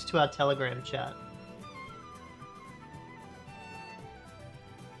pinned to our Telegram chat.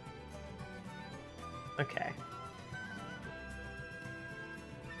 Okay.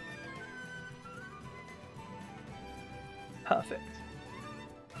 Perfect.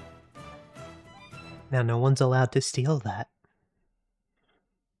 Now no one's allowed to steal that.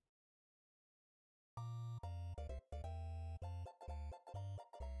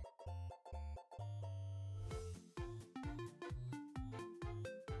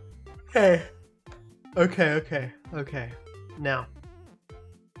 Okay. Okay. Now,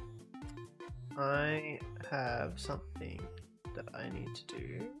 I have something that I need to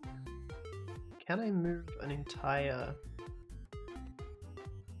do. Can I move an entire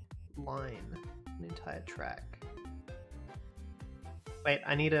line, an entire track? Wait,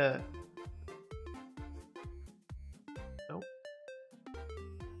 I need a... Nope.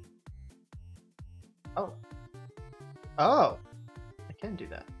 Oh. Oh! I can do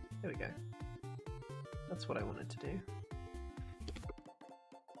that. There we go. That's what I wanted to do.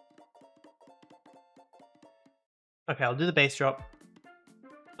 Okay, I'll do the bass drop.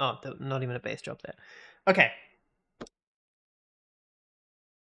 Oh, not even a bass drop there. Okay.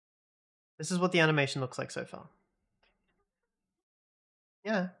 This is what the animation looks like so far.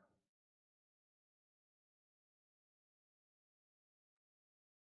 Yeah.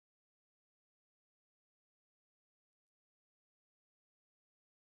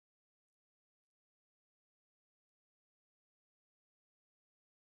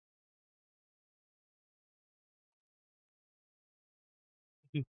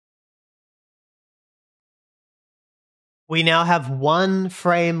 We now have one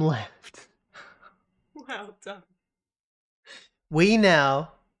frame left. Well done. We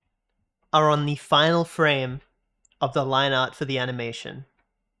now are on the final frame of the line art for the animation.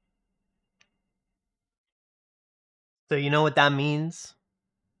 So you know what that means?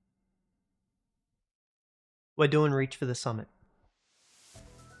 We're doing Reach for the Summit.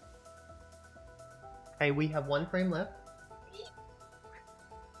 Okay, we have one frame left.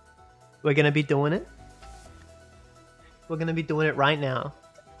 We're gonna be doing it. We're gonna be doing it right now.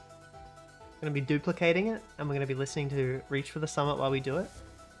 We're gonna be duplicating it, and we're gonna be listening to Reach for the Summit while we do it.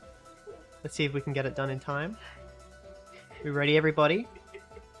 Let's see if we can get it done in time. We ready, everybody?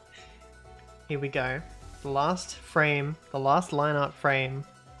 Here we go. The last frame, the last line art frame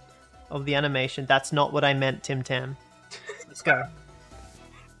of the animation. That's not what I meant, Tim Tam. Let's go.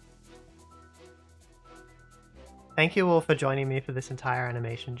 Thank you all for joining me for this entire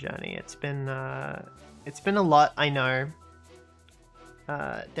animation journey. It's been a lot, I know.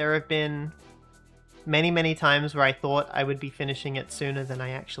 There have been many times where I thought I would be finishing it sooner than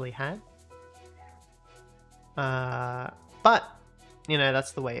I actually had. But, you know,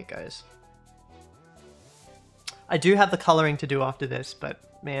 that's the way it goes. I do have the coloring to do after this, but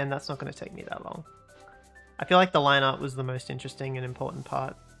man, that's not going to take me that long. I feel like the line art was the most interesting and important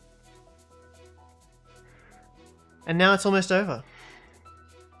part. And now it's almost over.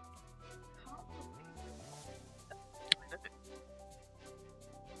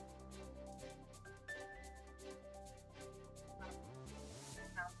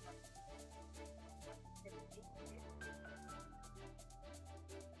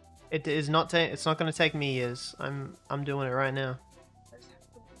 It's not going to take me years. I'm doing it right now.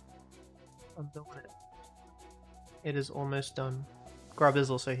 I'm doing it. It is almost done. Grub is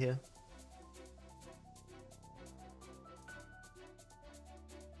also here.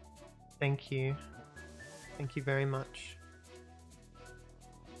 Thank you. Thank you very much.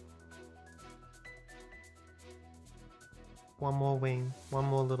 One more wing. One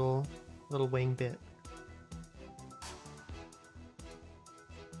more little wing bit.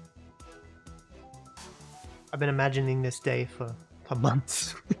 I've been imagining this day for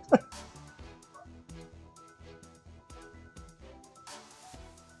months.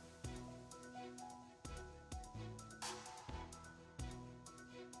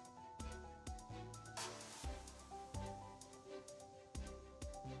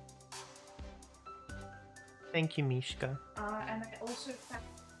 Thank you, Mishka. And I also found...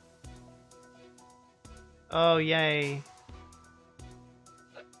 Oh, yay.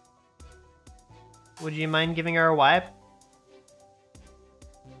 Would you mind giving her a wipe?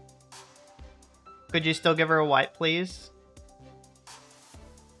 Could you still give her a wipe, please?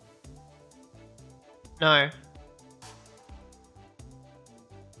 No.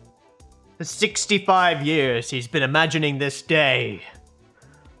 For 65 years, he's been imagining this day.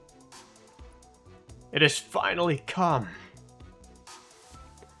 It has finally come.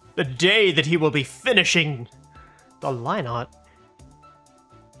 The day that he will be finishing the line art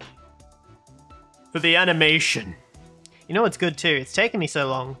for the animation. You know what's good too? It's taken me so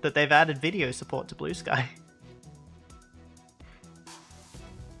long that they've added video support to Blue Sky.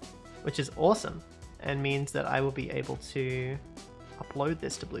 Which is awesome, and means that I will be able to upload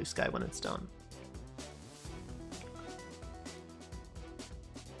this to Blue Sky when it's done.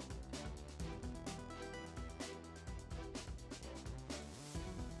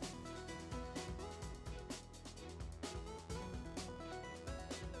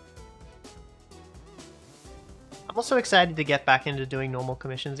 I'm also excited to get back into doing normal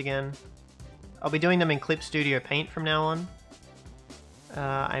commissions again. I'll be doing them in Clip Studio Paint from now on.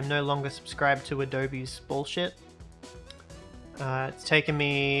 I'm no longer subscribed to Adobe's bullshit. It's taken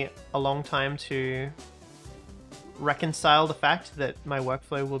me a long time to reconcile the fact that my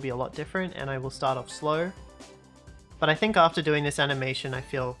workflow will be a lot different and I will start off slow. But I think after doing this animation, I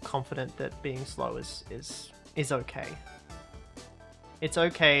feel confident that being slow is okay. It's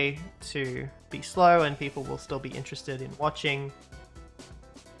okay to be slow and people will still be interested in watching.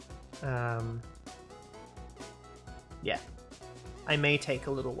 Yeah. I may take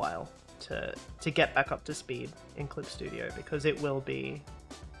a little while to get back up to speed in Clip Studio because it will be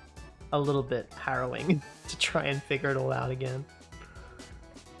a little bit harrowing to try and figure it all out again.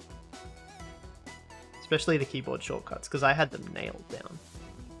 Especially the keyboard shortcuts, because I had them nailed down.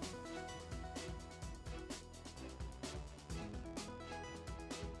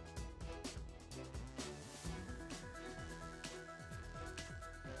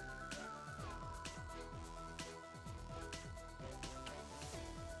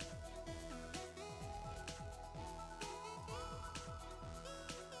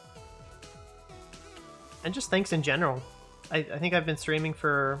 And just thanks in general. I think I've been streaming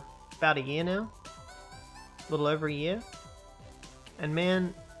for about a year now. A little over a year. And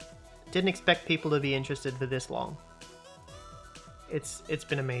man, didn't expect people to be interested for this long. It's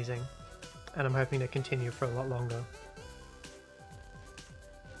been amazing. And I'm hoping to continue for a lot longer.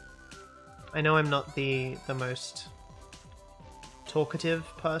 I know I'm not the most talkative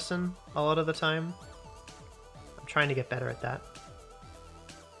person a lot of the time. I'm trying to get better at that.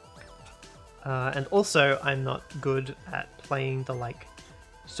 And also, I'm not good at playing the, like,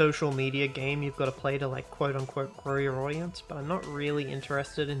 social media game you've got to play to like quote unquote grow your audience, but I'm not really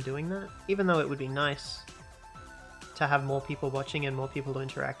interested in doing that, even though it would be nice to have more people watching and more people to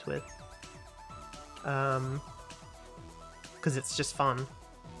interact with. Because it's just fun.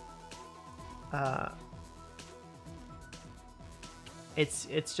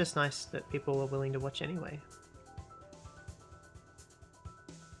 It's just nice that people are willing to watch anyway.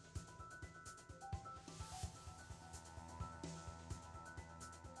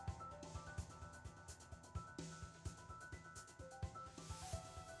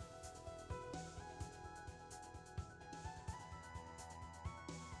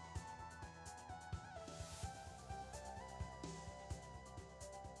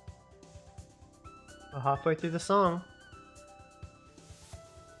 We're halfway through the song.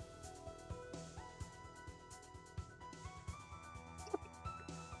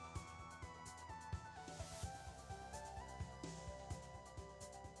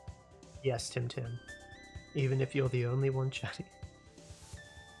 Yes, Tim Tim. Even if you're the only one chatting.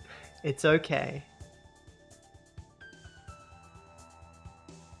 It's okay.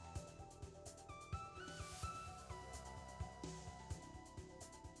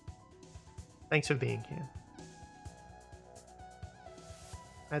 Thanks for being here.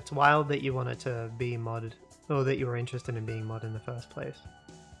 That's wild that you wanted to be modded, or that you were interested in being modded in the first place.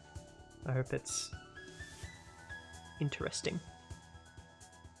 I hope it's interesting.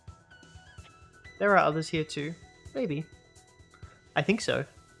 There are others here too. Maybe. I think so.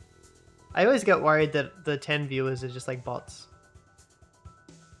 I always get worried that the 10 viewers are just like bots.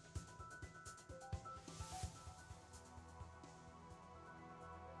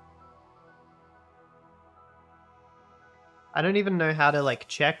 I don't even know how to like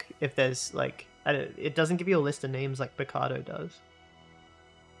check if there's like, it doesn't give you a list of names like Picardo does.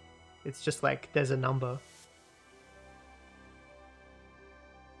 It's just like there's a number.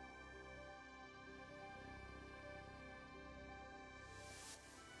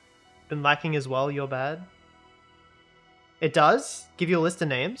 Been lacking as well, you're bad. It does give you a list of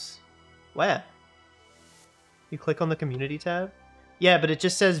names? Where? You click on the community tab? Yeah, but it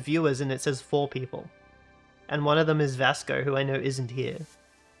just says viewers and it says 4 people. And one of them is Vasco, who I know isn't here.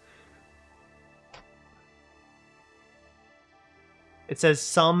 It says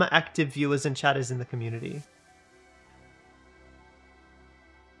some active viewers and chatters in the community.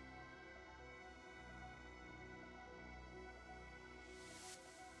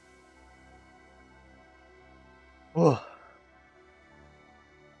 Oh.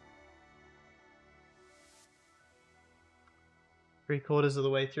 Three-quarters of the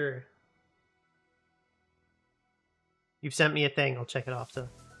way through. You've sent me a thing, I'll check it after.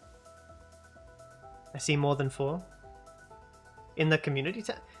 I see more than 4. In the community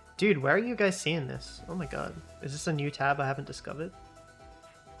tab? Dude, where are you guys seeing this? Oh my god. Is this a new tab I haven't discovered?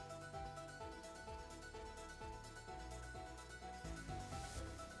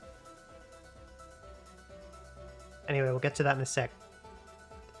 Anyway, we'll get to that in a sec.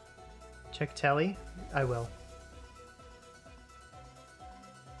 Check tally? I will.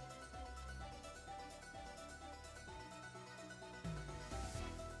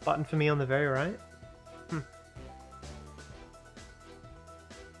 Button for me on the very right?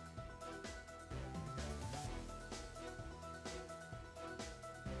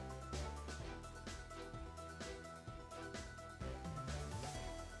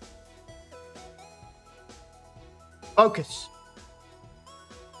 Focus!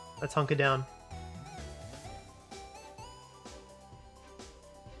 Let's hunker down.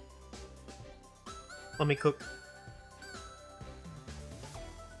 Let me cook.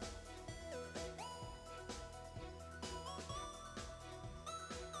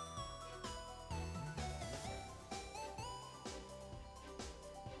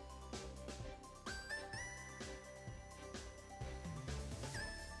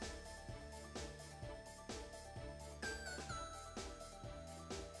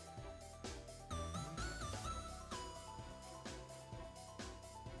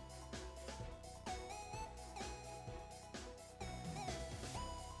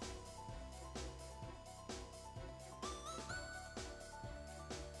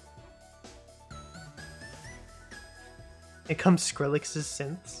 Here comes Skrillex's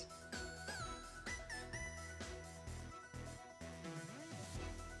synths.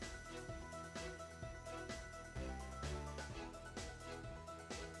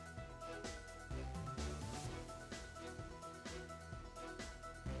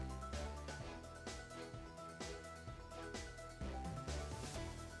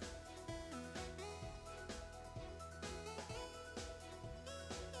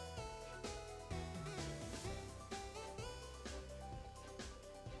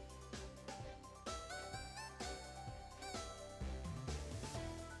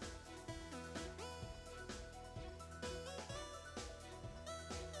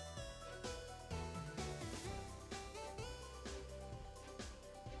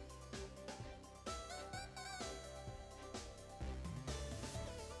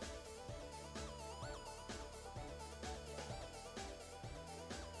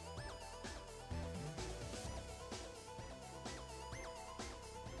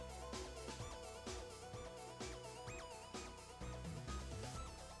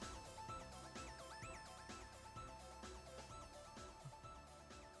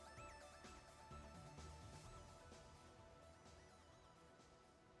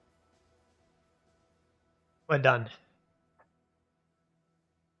 We're done.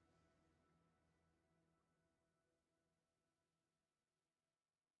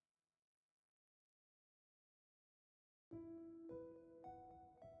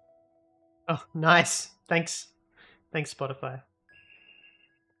 Oh, nice. Thanks. Thanks, Spotify.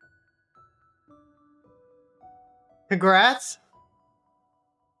 Congrats.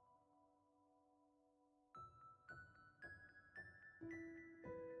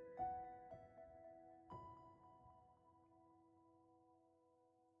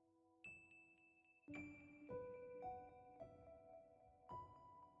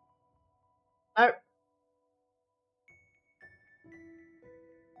 Oh.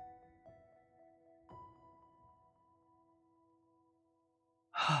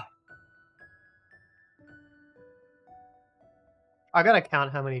 I gotta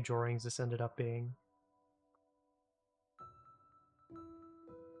count how many drawings this ended up being.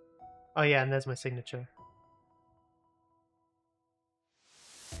 Oh yeah, and there's my signature.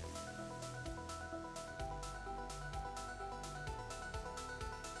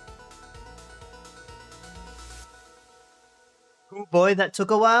 Oh boy, that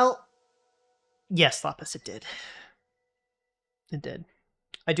took a while. Yes, Lapis, it did. It did.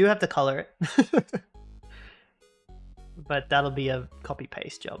 I do have to color it. But that'll be a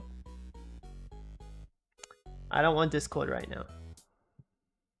copy-paste job. I don't want Discord right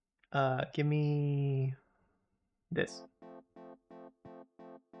now. Give me this.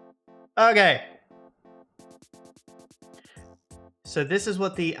 Okay. So this is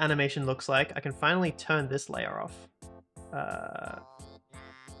what the animation looks like. I can finally turn this layer off.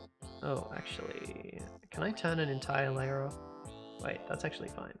 Oh, actually, can I turn an entire layer off? Wait, that's actually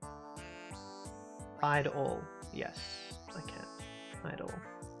fine. Hide all. Yes, I can. Hide all.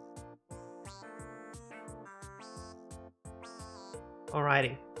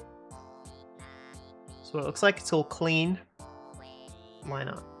 Alrighty. So it looks like it's all clean. Line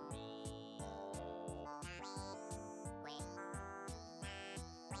up.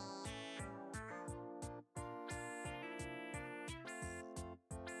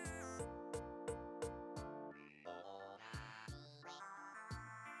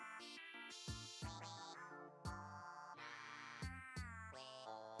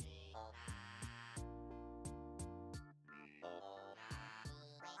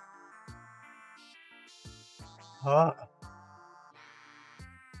 Oh,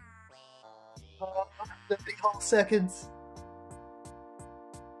 30 whole seconds.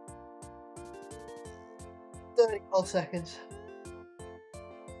 30 whole seconds.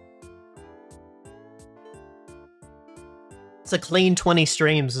 It's a clean 20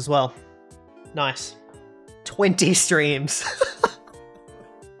 streams as well. Nice. 20 streams.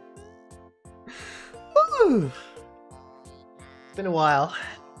 Woo. It's been a while.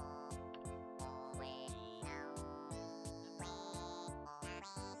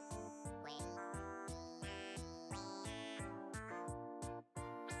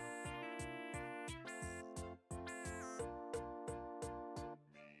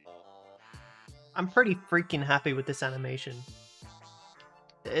 I'm pretty freaking happy with this animation.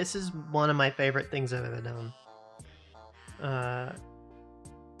 This is one of my favorite things I've ever done.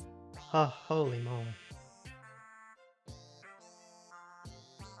 Oh, holy moly.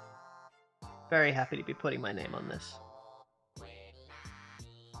 Very happy to be putting my name on this.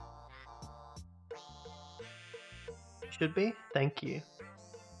 Should be? Thank you.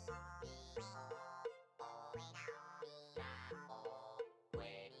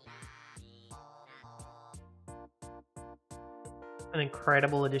 An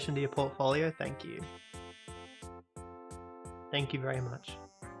incredible addition to your portfolio. Thank you. Thank you very much.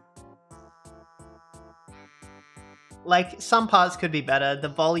 Like, some parts could be better. The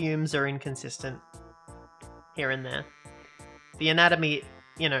volumes are inconsistent here and there. The anatomy,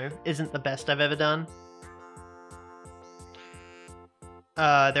 you know, isn't the best I've ever done.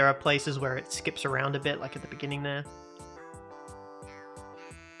 There are places where it skips around a bit, like at the beginning there.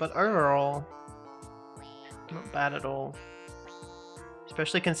 But overall, not bad at all.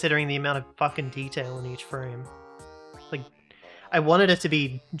 Especially considering the amount of fucking detail in each frame. Like, I wanted it to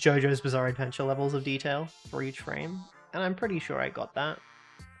be JoJo's Bizarre Adventure levels of detail for each frame, and I'm pretty sure I got that.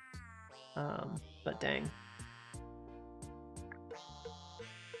 But dang.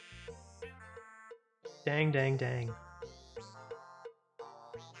 Dang, dang, dang.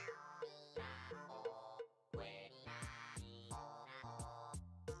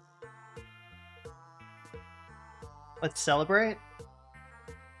 Let's celebrate?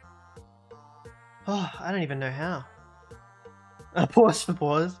 Oh, I don't even know how. Pause for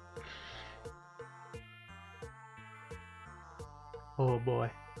pause. Oh boy.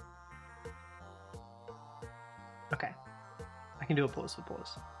 Okay. I can do a pause for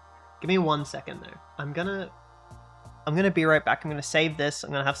pause. Give me 1 second though. I'm gonna be right back. I'm gonna save this.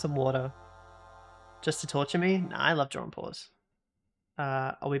 I'm gonna have some water. Just to torture me? Nah, I love drawing pause.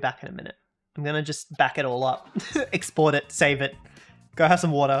 I'll be back in a minute. I'm gonna just back it all up. Export it, save it. Go have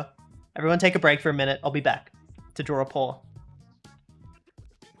some water. Everyone take a break for a minute. I'll be back to draw a paw.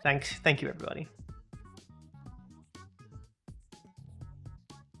 Thank you everybody.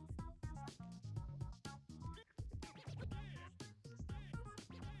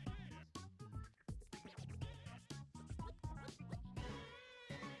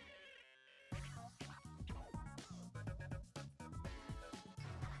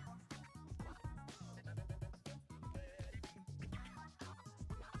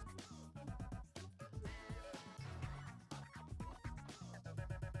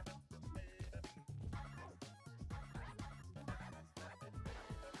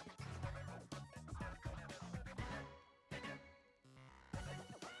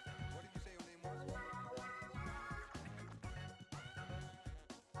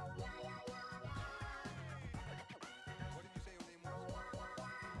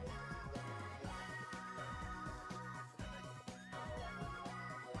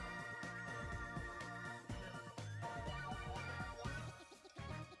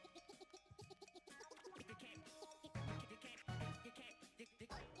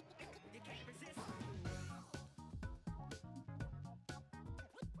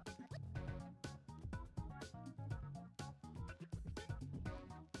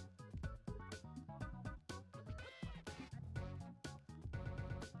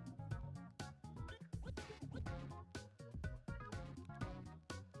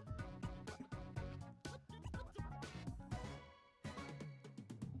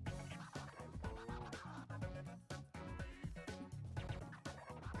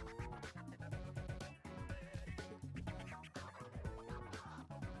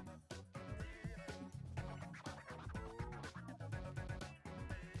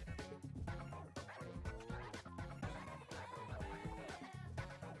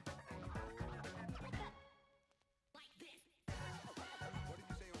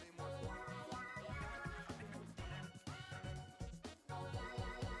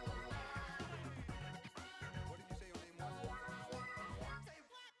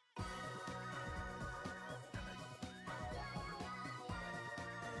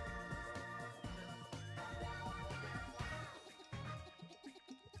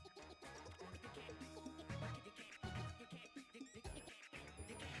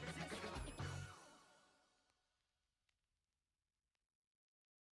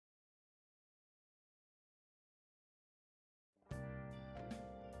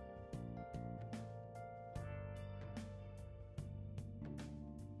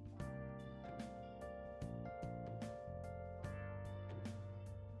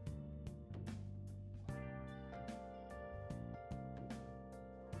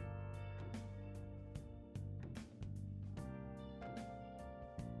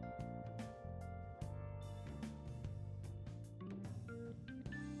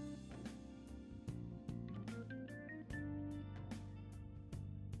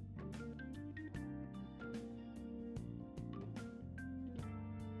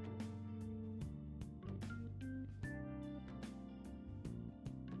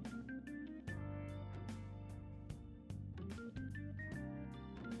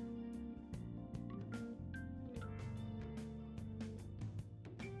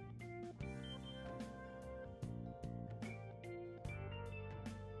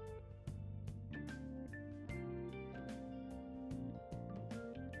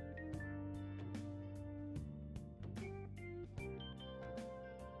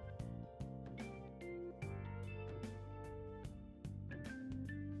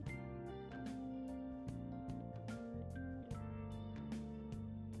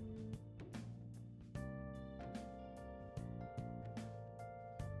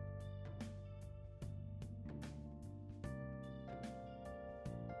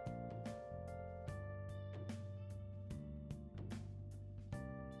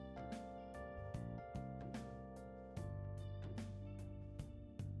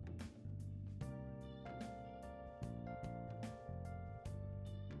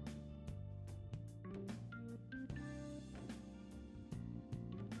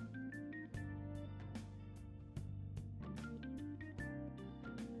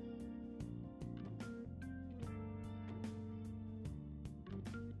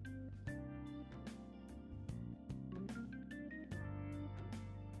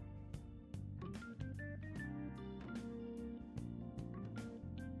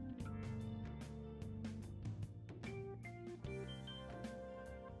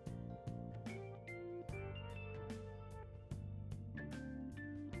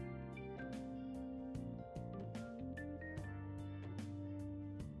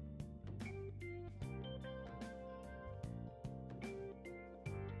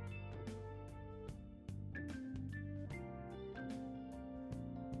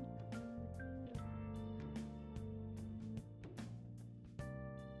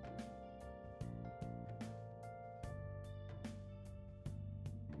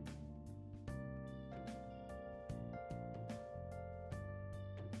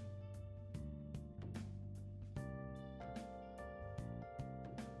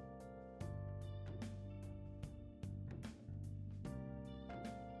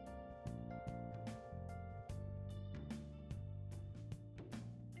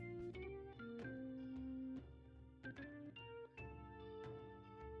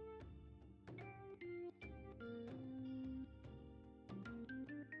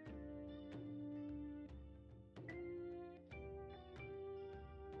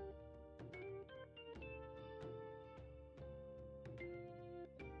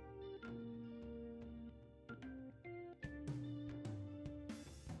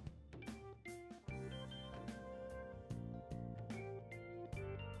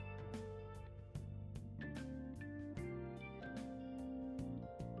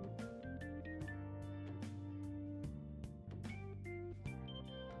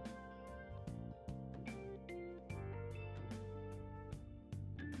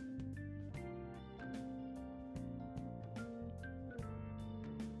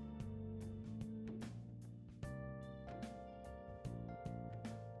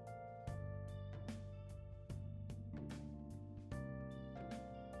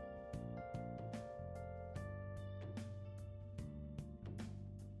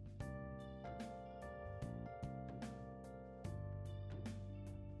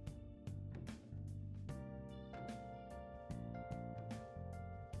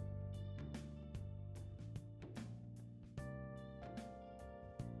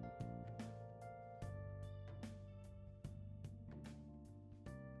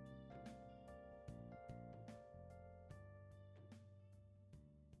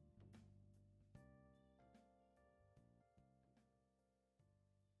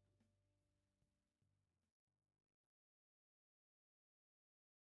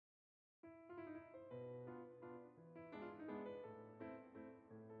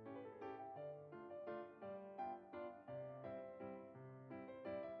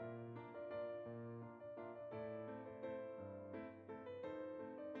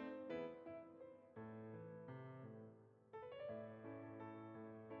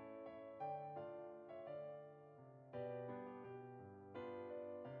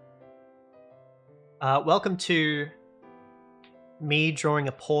 Welcome to me drawing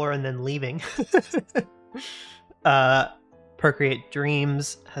a paw and then leaving. Procreate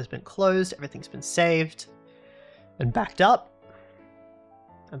Dreams has been closed. Everything's been saved and backed up.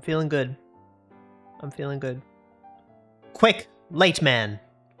 I'm feeling good. I'm feeling good. Quick, late man.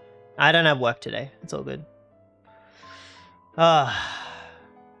 I don't have work today. It's all good.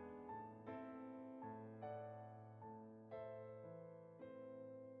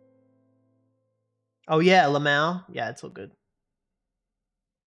 Oh yeah, Lamau. Yeah, it's all good.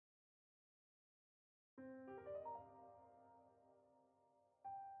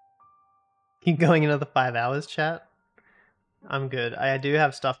 Keep going another 5 hours, chat. I'm good. I do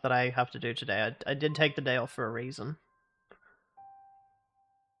have stuff that I have to do today. I did take the day off for a reason.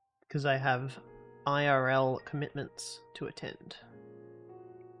 Because I have IRL commitments to attend.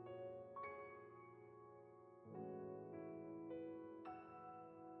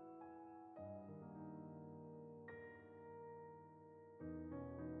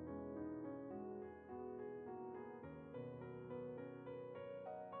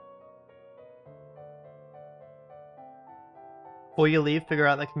 Before you leave, figure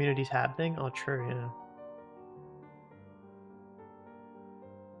out the community tab thing? Oh, true, yeah.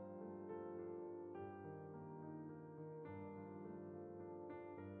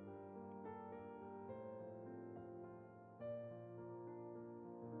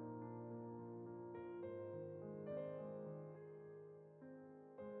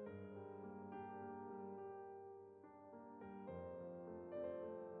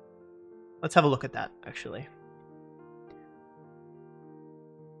 Let's have a look at that, actually.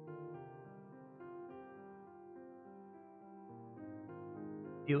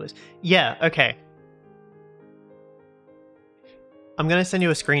 Viewers. Yeah, okay. I'm going to send you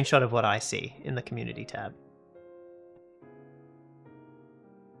a screenshot of what I see in the community tab.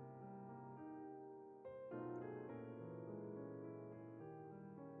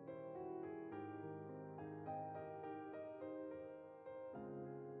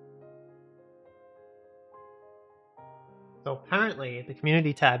 So apparently the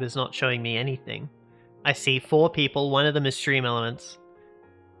community tab is not showing me anything. I see 4 people, one of them is Stream Elements.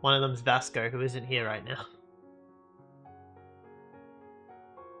 One of them's Vasco, who isn't here right now.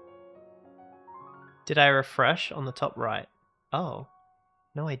 Did I refresh on the top right? Oh.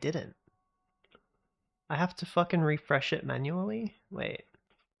 No, I didn't. I have to fucking refresh it manually? Wait.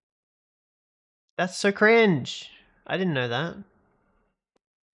 That's so cringe! I didn't know that.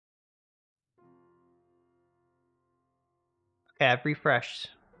 Okay, I've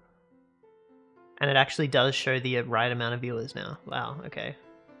refreshed. And it actually does show the right amount of viewers now. Wow, okay.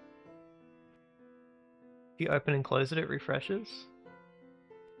 If you open and close it, it refreshes.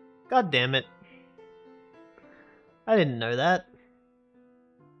 God damn it. I didn't know that.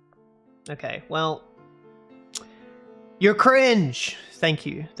 Okay, well... You're cringe! Thank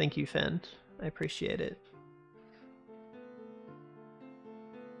you, Fen. I appreciate it.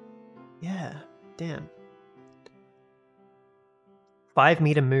 Yeah, damn. 5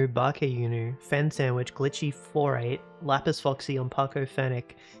 meter moo, Barke Yunu, Fen Sandwich, Glitchy 48, Lapis Foxy, Ompako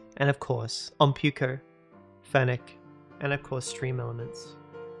Fennec, and of course, Ompuko Fennec, and of course Stream Elements.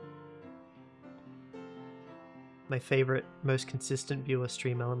 My favorite, most consistent viewer,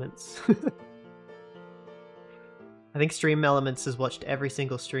 Stream Elements. I think Stream Elements has watched every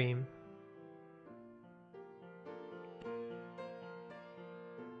single stream.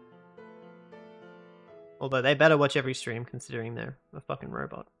 Although they better watch every stream considering they're a fucking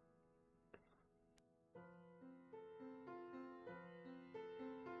robot.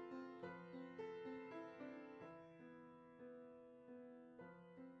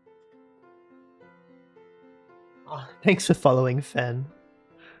 Oh, thanks for following, Fen.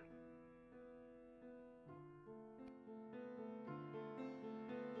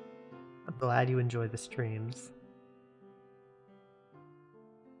 I'm glad you enjoy the streams.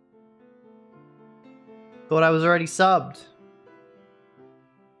 Thought I was already subbed.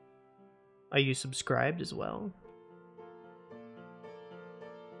 Are you subscribed as well?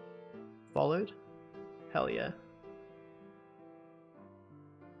 Followed? Hell yeah.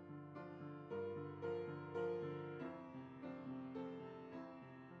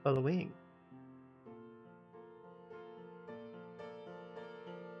 Following.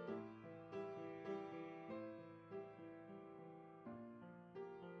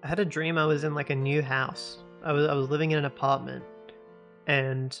 I had a dream I was in like a new house. I was living in an apartment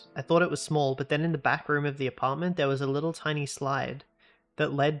and I thought it was small, but then in the back room of the apartment there was a little tiny slide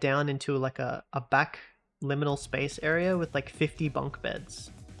that led down into like a back liminal space area with like 50 bunk beds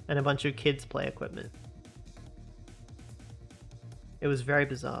and a bunch of kids play equipment. It was very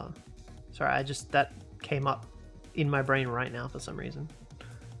bizarre. Sorry, that came up in my brain right now for some reason.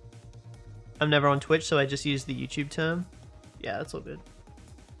 I'm never on Twitch, so I just use the YouTube term. Yeah, that's all good.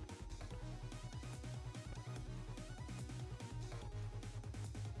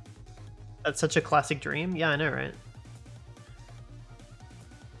 That's such a classic dream. Yeah, I know, right?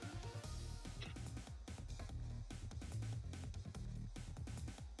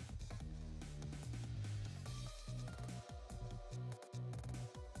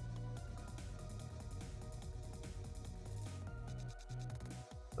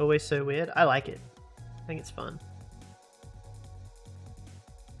 Always so weird. I like it. I think it's fun.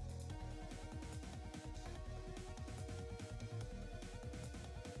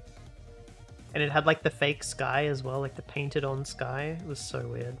 And it had like the fake sky as well, like the painted on sky. It was so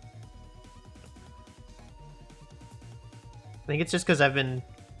weird. I think it's just because I've been...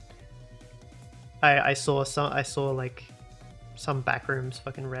 I saw like some backrooms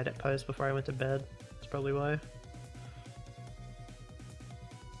fucking Reddit post before I went to bed. That's probably why.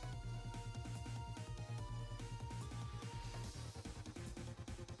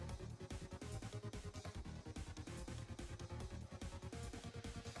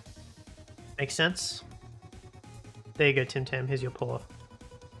 Makes sense. There you go, Tim Tam. Here's your paw.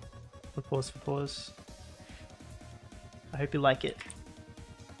 For pause for pause. I hope you like it.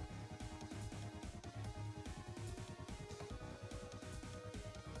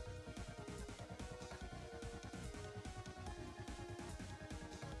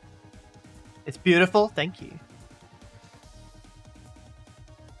 It's beautiful. Thank you.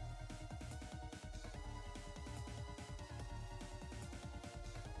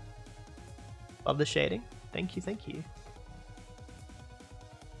 Love the shading. Thank you, thank you.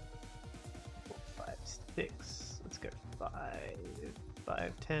 4, 5, 6. Let's go.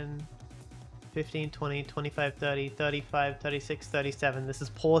 5, 10, 15, 20, 25, 30, 35, 36, 37. This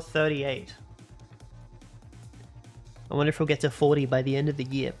is paw 38. I wonder if we'll get to 40 by the end of the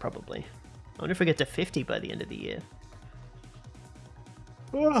year, probably. I wonder if we get to 50 by the end of the year.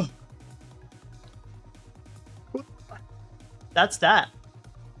 Oh. That's that.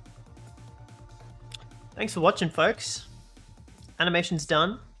 Thanks for watching, folks. Animation's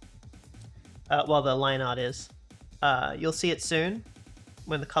done. Well, the line art is. You'll see it soon.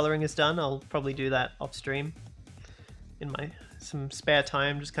 When the coloring is done, I'll probably do that off stream. In some spare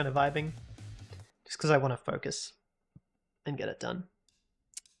time, just kind of vibing. Just because I want to focus and get it done.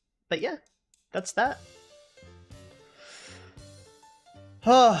 But yeah, that's that.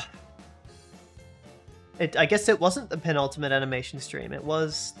 Oh. I guess it wasn't the penultimate animation stream. It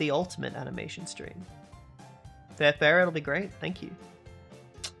was the ultimate animation stream. Fair, it'll be great. Thank you.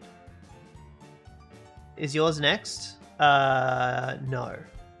 Is yours next? No.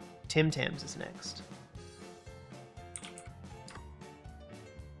 Tim Tams is next.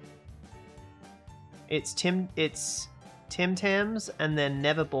 It's Tim Tams and then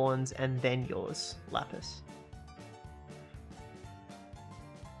Neverborn's and then yours, Lapis.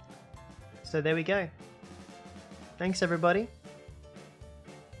 So there we go. Thanks everybody.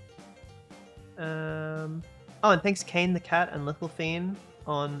 Oh, and thanks Kane the Cat and Little Fiend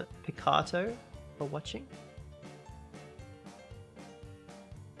on Picato for watching.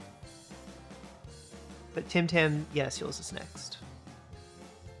 But Tim Tam, yes, yours is next.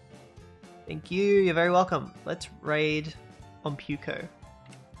 Thank you, you're very welcome. Let's raid on Puko.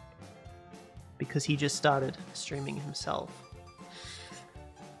 Because he just started streaming himself.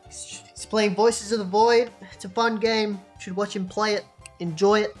 He's playing Voices of the Void. It's a fun game. You should watch him play it.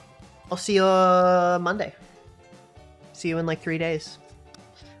 Enjoy it. I'll see you Monday. See you in like 3 days.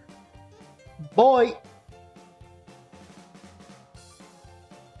 Bye!